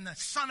other than the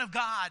Son of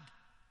God.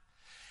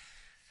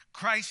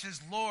 Christ is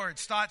Lord.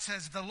 Stott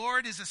says, the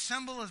Lord is a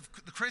symbol of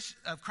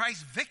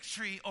Christ's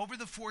victory over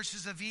the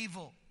forces of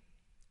evil.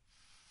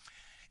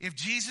 If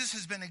Jesus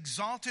has been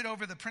exalted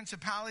over the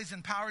principalities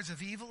and powers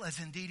of evil, as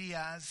indeed he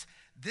has,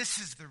 this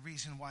is the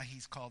reason why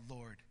he's called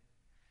Lord.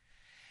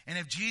 And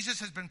if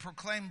Jesus has been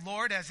proclaimed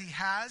Lord as he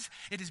has,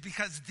 it is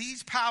because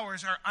these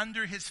powers are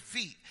under his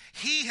feet.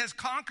 He has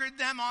conquered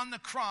them on the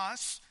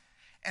cross,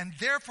 and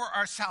therefore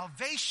our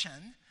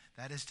salvation,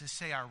 that is to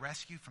say our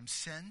rescue from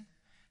sin,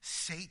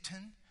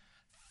 Satan,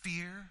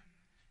 fear,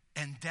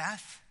 and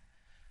death,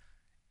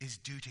 is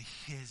due to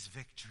his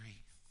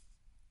victory.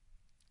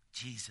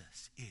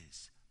 Jesus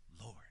is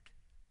Lord.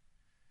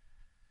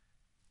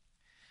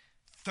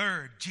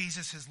 Third,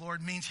 Jesus is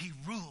Lord means he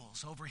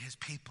rules over his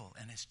people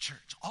and his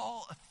church.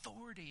 All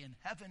authority in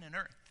heaven and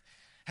earth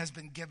has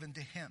been given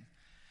to him.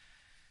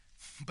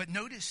 But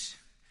notice,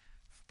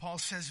 Paul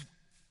says,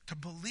 to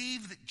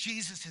believe that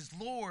Jesus is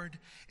Lord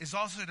is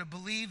also to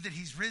believe that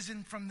he's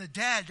risen from the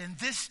dead. And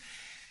this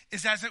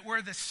is, as it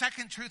were, the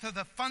second truth of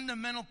the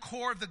fundamental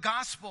core of the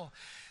gospel.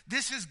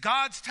 This is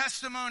God's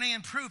testimony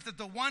and proof that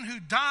the one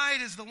who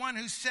died is the one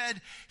who said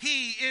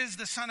he is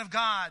the Son of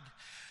God.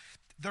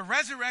 The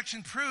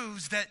resurrection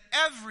proves that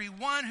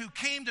everyone who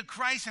came to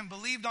Christ and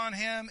believed on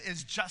him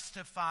is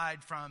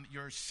justified from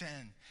your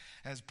sin.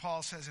 As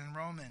Paul says in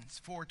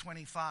Romans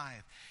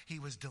 4:25, he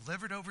was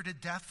delivered over to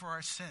death for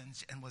our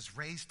sins and was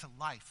raised to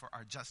life for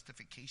our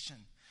justification.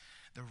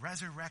 The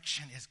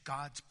resurrection is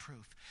God's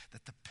proof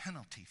that the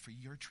penalty for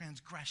your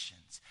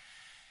transgressions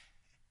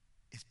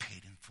is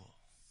paid in full.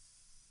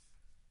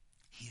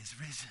 He is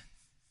risen.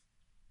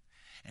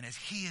 And as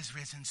he is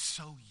risen,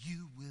 so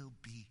you will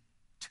be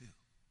too.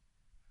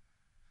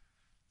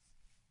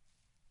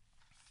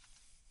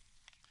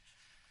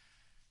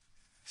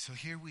 So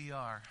here we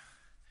are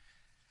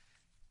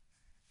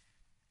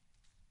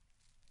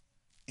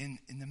in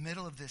the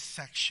middle of this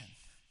section.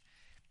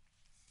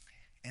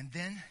 And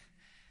then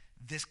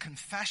this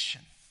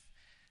confession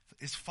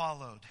is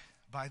followed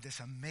by this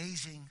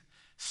amazing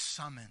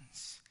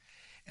summons.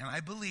 And I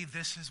believe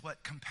this is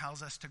what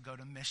compels us to go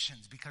to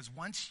missions, because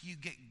once you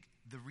get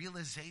the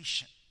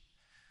realization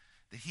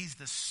that he's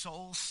the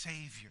sole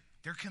Savior,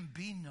 there can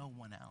be no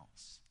one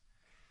else,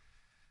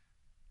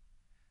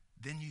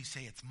 then you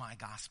say, it's my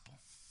gospel.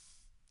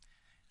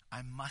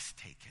 I must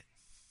take it.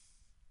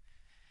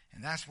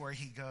 And that's where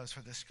he goes,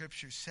 for the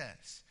scripture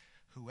says,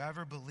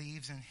 whoever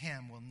believes in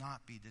him will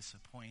not be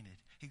disappointed.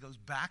 He goes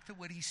back to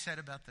what he said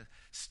about the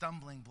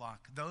stumbling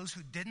block. Those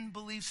who didn't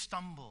believe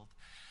stumbled,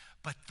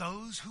 but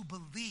those who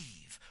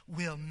believe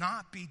will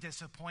not be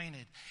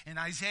disappointed. In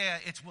Isaiah,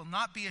 it will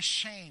not be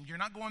ashamed. You're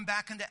not going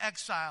back into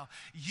exile.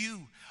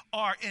 You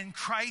are in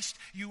Christ.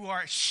 You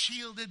are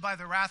shielded by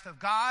the wrath of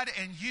God,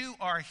 and you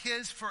are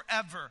his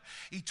forever,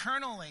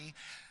 eternally.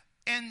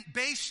 And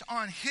based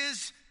on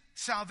his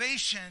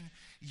salvation,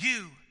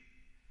 you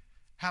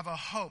have a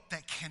hope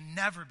that can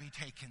never be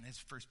taken,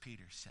 as 1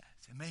 Peter says.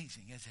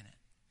 Amazing, isn't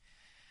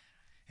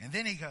it? And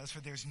then he goes,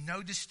 for there's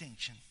no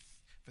distinction,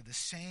 for the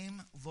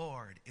same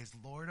Lord is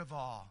Lord of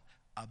all,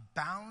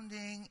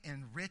 abounding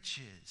in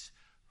riches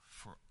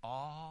for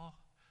all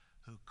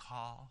who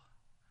call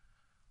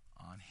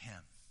on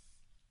him.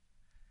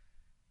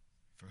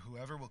 For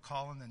whoever will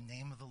call on the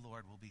name of the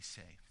Lord will be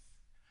saved.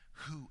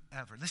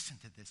 Whoever. Listen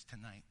to this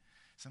tonight.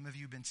 Some of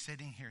you have been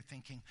sitting here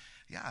thinking,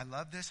 yeah, I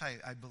love this.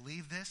 I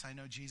believe this. I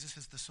know Jesus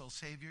is the sole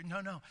Savior.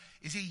 No.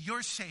 Is he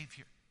your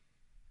Savior?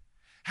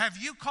 Have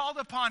you called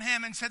upon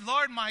him and said,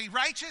 Lord, my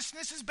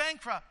righteousness is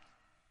bankrupt.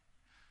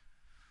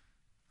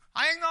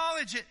 I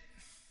acknowledge it.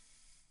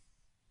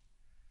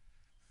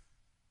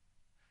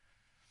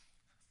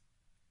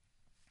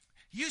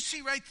 You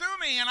see right through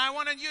me, and I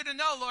wanted you to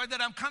know, Lord,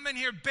 that I'm coming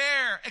here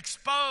bare,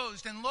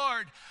 exposed, and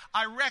Lord,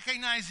 I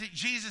recognize that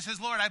Jesus is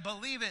Lord. I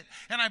believe it,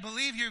 and I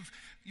believe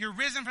you're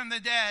risen from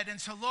the dead,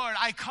 and so, Lord,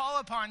 I call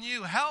upon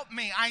you. Help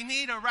me. I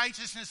need a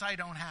righteousness I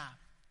don't have.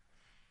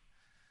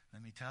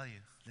 Let me tell you,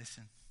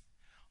 listen,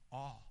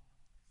 all,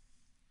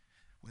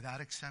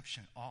 without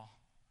exception, all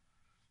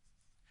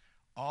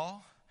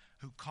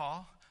who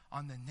call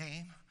on the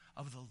name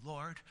of the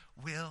Lord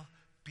will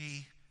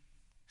be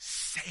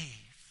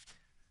saved.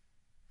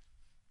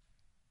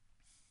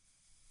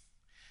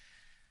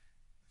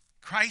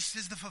 Christ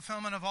is the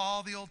fulfillment of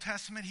all the Old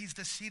Testament. He's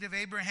the seed of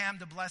Abraham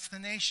to bless the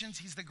nations.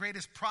 He's the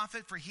greatest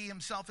prophet, for he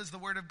himself is the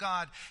word of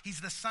God. He's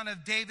the son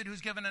of David,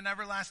 who's given an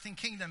everlasting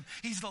kingdom.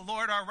 He's the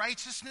Lord, our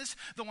righteousness,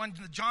 the one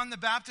John the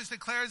Baptist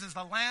declares is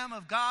the Lamb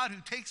of God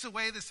who takes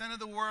away the sin of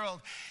the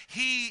world.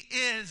 He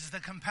is the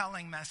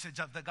compelling message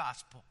of the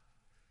gospel.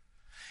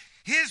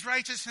 His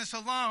righteousness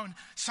alone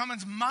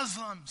summons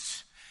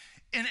Muslims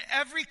in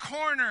every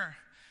corner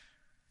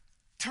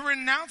to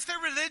renounce their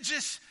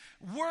religious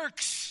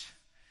works.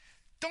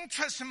 Don't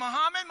trust in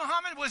Muhammad.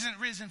 Muhammad wasn't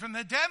risen from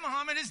the dead.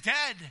 Muhammad is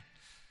dead.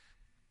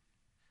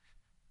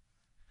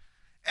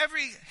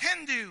 Every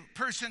Hindu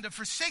person to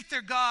forsake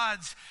their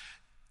gods,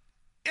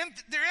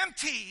 they're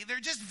empty. They're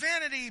just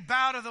vanity.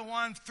 Bow to the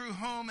one through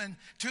whom and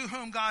to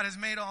whom God has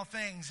made all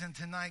things. And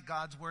tonight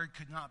God's word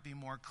could not be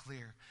more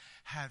clear.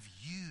 Have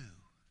you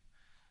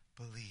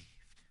believed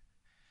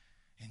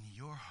in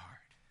your heart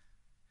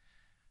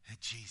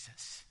that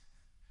Jesus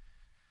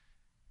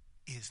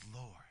is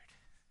Lord?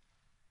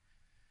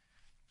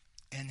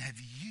 And have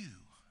you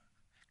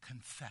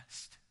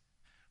confessed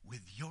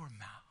with your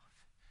mouth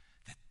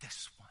that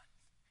this one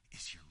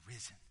is your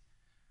risen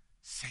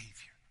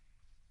Savior?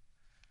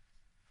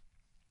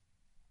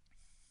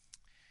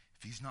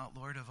 If he's not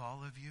Lord of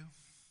all of you,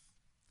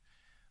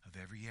 of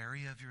every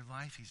area of your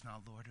life, he's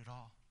not Lord at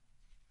all.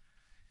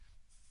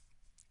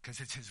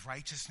 Because it's his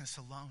righteousness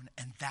alone,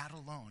 and that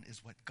alone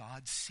is what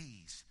God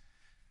sees.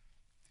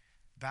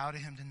 Bow to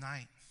him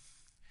tonight.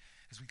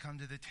 As we come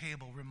to the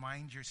table,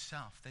 remind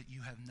yourself that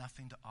you have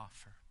nothing to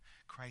offer.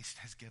 Christ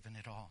has given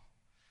it all.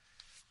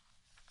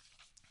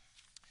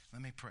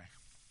 Let me pray.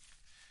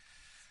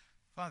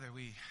 Father,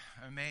 we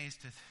are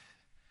amazed to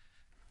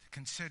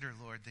consider,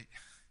 Lord, that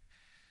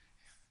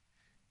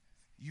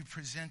you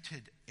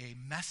presented a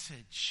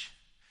message,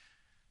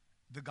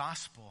 the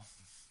gospel,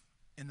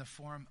 in the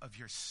form of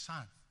your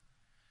Son,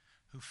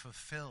 who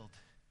fulfilled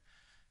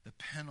the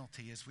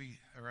penalty, as we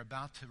are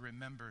about to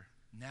remember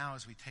now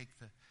as we take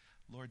the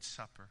Lord's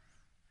Supper.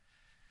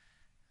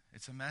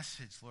 It's a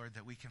message, Lord,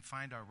 that we can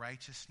find our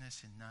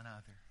righteousness in none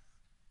other.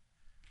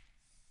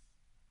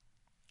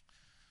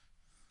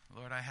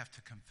 Lord, I have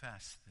to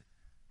confess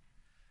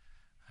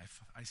that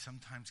I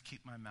sometimes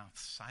keep my mouth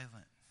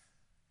silent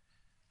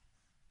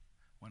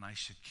when I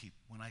should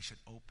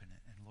open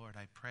it. And Lord,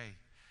 I pray,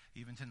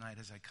 even tonight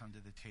as I come to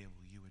the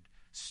table, you would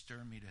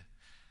stir me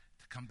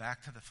to come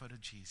back to the foot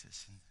of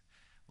Jesus. And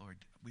Lord,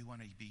 we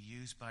want to be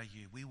used by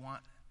you. We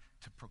want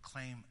to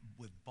proclaim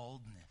with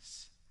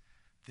boldness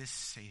this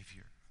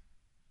Savior.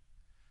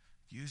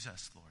 Use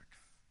us, Lord.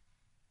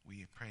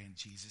 We pray in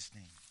Jesus'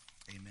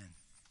 name. Amen.